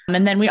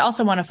 And then we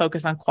also want to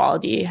focus on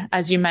quality.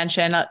 As you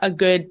mentioned, a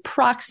good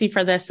proxy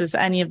for this is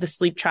any of the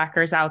sleep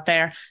trackers out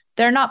there.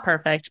 They're not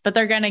perfect, but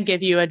they're going to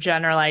give you a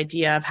general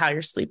idea of how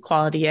your sleep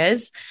quality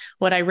is.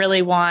 What I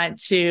really want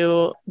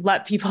to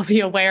let people be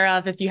aware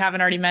of, if you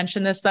haven't already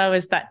mentioned this though,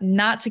 is that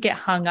not to get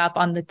hung up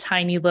on the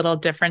tiny little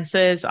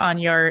differences on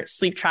your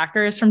sleep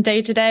trackers from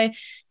day to day,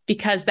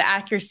 because the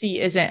accuracy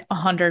isn't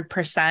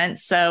 100%.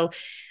 So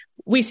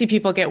we see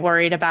people get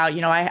worried about,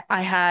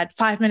 I had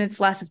 5 minutes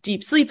less of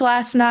deep sleep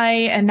last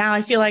night, and now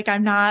I feel like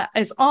I'm not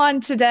as on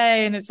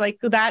today. And it's like,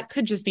 that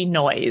could just be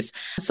noise.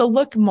 So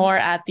look more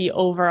at the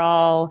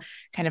overall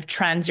kind of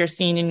trends you're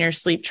seeing in your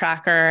sleep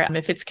tracker.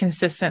 If it's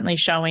consistently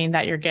showing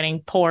that you're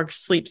getting poor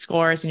sleep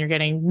scores and you're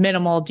getting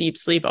minimal deep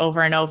sleep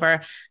over and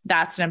over,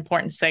 that's an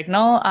important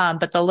signal.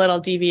 But the little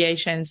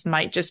deviations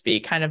might just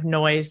be kind of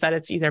noise that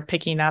it's either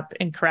picking up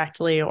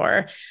incorrectly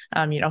or,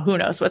 who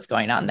knows what's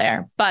going on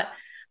there. But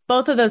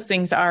both of those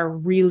things are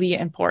really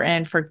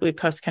important for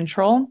glucose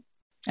control.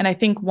 And I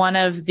think one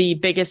of the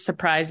biggest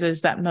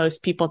surprises that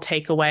most people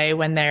take away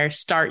when they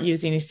start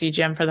using a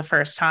CGM for the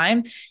first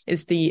time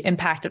is the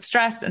impact of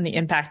stress and the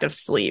impact of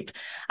sleep,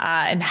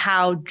 and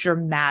how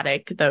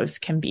dramatic those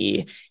can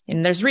be.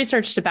 And there's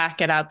research to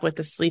back it up with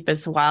the sleep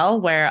as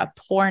well, where a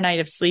poor night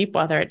of sleep,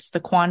 whether it's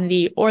the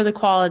quantity or the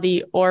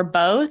quality or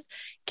both,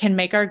 can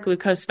make our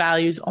glucose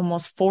values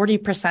almost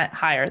 40%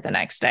 higher the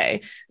next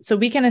day. So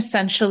we can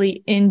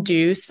essentially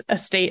induce a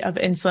state of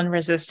insulin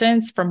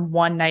resistance from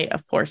one night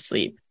of poor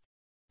sleep.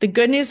 The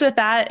good news with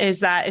that is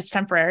that it's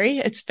temporary,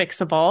 it's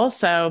fixable.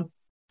 So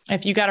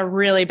if you got a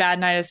really bad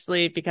night of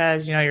sleep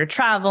because, you're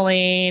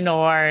traveling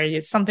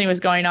or something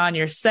was going on,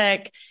 you're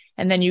sick,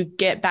 and then you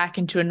get back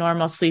into a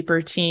normal sleep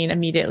routine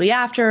immediately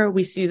after,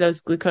 we see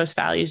those glucose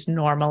values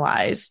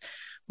normalize.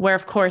 Where,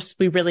 of course,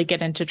 we really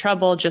get into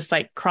trouble, just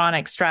like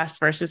chronic stress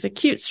versus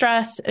acute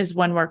stress, is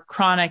when we're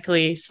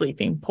chronically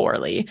sleeping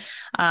poorly,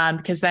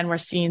 because then we're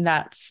seeing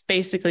that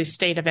basically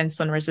state of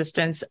insulin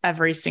resistance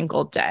every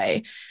single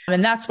day.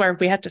 And that's where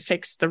we have to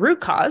fix the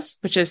root cause,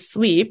 which is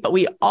sleep, but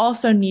we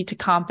also need to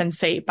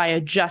compensate by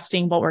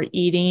adjusting what we're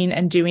eating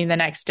and doing the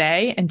next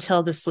day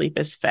until the sleep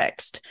is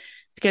fixed.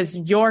 because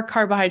your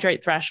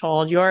carbohydrate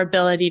threshold, your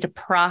ability to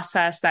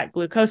process that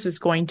glucose is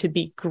going to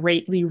be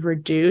greatly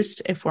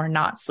reduced if we're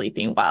not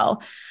sleeping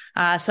well.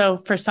 So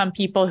for some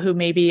people who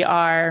maybe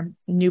are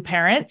new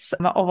parents,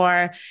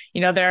 or,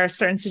 there are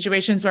certain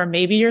situations where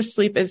maybe your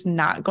sleep is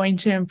not going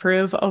to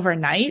improve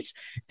overnight,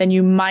 then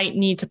you might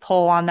need to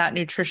pull on that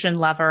nutrition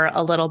lever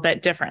a little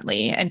bit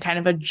differently and kind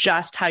of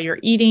adjust how you're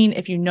eating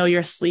if you know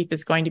your sleep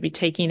is going to be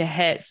taking a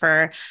hit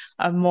for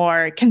a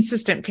more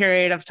consistent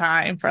period of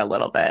time for a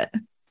little bit.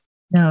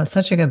 No,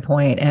 such a good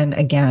point. And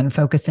again,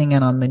 focusing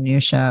in on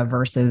minutia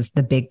versus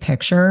the big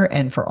picture.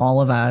 And for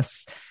all of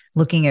us,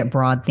 looking at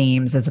broad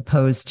themes as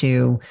opposed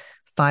to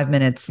 5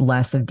 minutes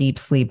less of deep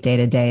sleep day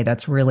to day,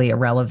 that's really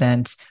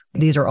irrelevant.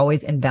 These are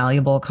always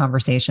invaluable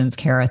conversations.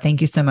 Kara,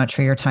 thank you so much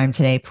for your time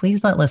today.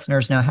 Please let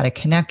listeners know how to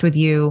connect with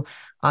you.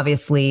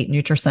 Obviously,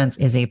 NutriSense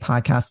is a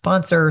podcast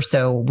sponsor,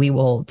 so we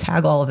will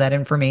tag all of that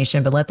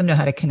information, but let them know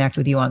how to connect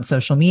with you on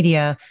social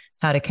media,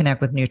 how to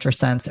connect with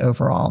NutriSense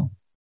overall.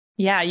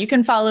 Yeah, you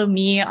can follow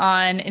me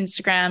on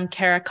Instagram,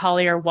 Kara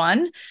Collier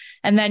 1.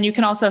 And then you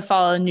can also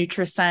follow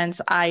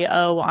NutriSense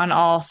IO on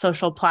all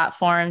social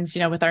platforms.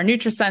 With our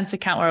NutriSense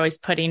account, we're always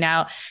putting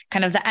out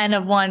kind of the N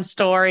of one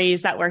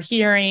stories that we're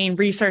hearing,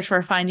 research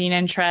we're finding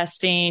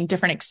interesting,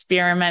 different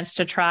experiments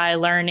to try,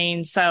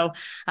 learning. So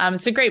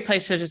it's a great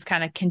place to just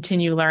kind of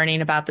continue learning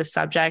about this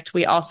subject.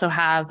 We also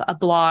have a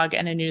blog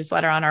and a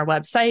newsletter on our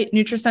website,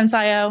 NutriSense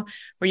IO,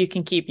 where you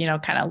can keep,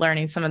 kind of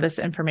learning some of this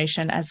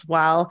information as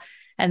well.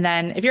 And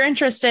then if you're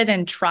interested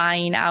in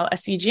trying out a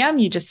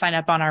CGM, you just sign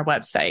up on our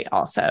website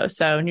also.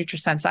 So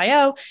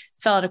NutriSense.io,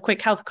 fill out a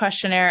quick health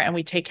questionnaire, and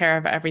we take care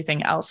of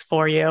everything else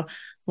for you.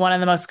 One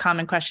of the most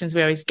common questions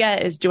we always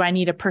get is, do I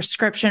need a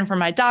prescription from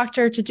my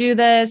doctor to do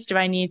this? Do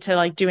I need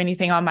to do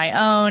anything on my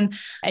own?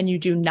 And you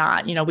do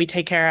not. We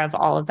take care of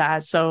all of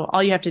that. So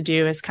all you have to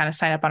do is kind of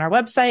sign up on our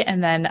website,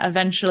 and then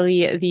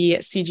eventually the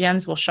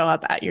CGMs will show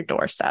up at your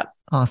doorstep.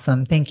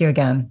 Awesome. Thank you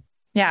again.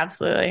 Yeah,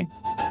 absolutely.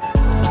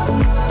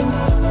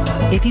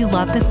 If you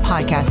love this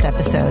podcast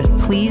episode,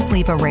 please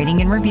leave a rating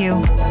and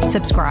review,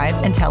 subscribe,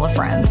 and tell a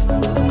friend.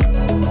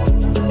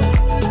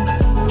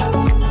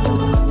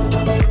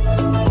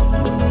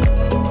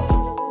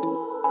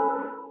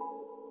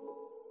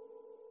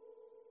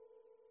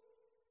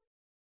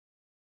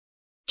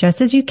 Just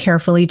as you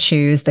carefully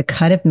choose the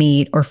cut of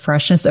meat or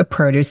freshness of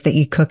produce that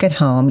you cook at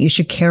home, you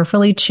should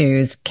carefully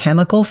choose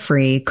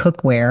chemical-free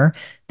cookware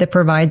that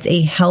provides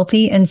a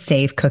healthy and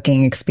safe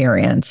cooking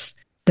experience.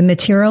 The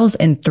materials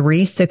in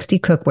 360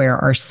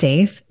 cookware are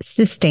safe,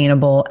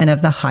 sustainable, and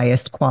of the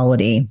highest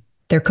quality.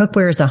 Their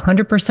cookware is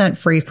 100%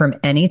 free from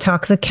any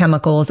toxic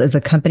chemicals, as the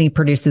company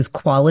produces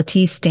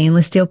quality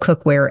stainless steel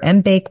cookware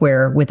and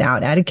bakeware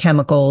without added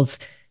chemicals,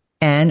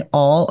 and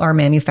all are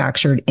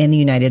manufactured in the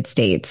United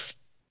States.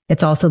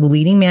 It's also the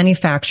leading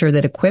manufacturer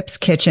that equips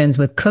kitchens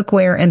with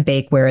cookware and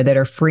bakeware that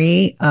are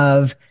free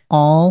of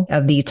all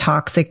of the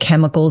toxic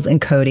chemicals and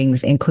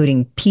coatings,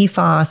 including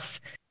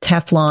PFAS,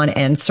 Teflon,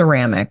 and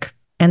ceramic.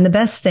 And the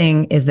best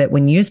thing is that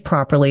when used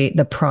properly,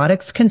 the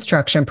product's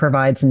construction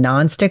provides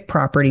nonstick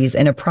properties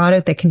in a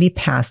product that can be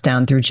passed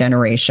down through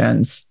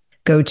generations.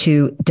 Go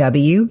to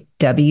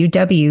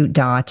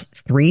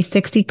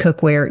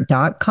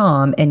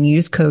www.360cookware.com and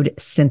use code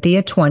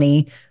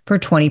Cynthia20 for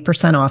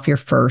 20% off your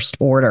first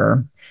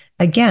order.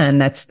 Again,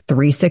 that's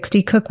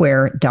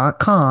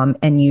 360cookware.com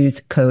and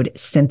use code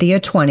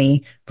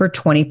Cynthia20 for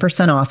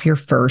 20% off your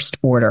first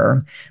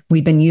order.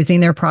 We've been using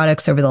their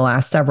products over the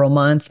last several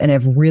months and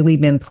have really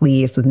been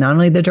pleased with not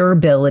only the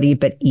durability,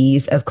 but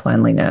ease of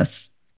cleanliness.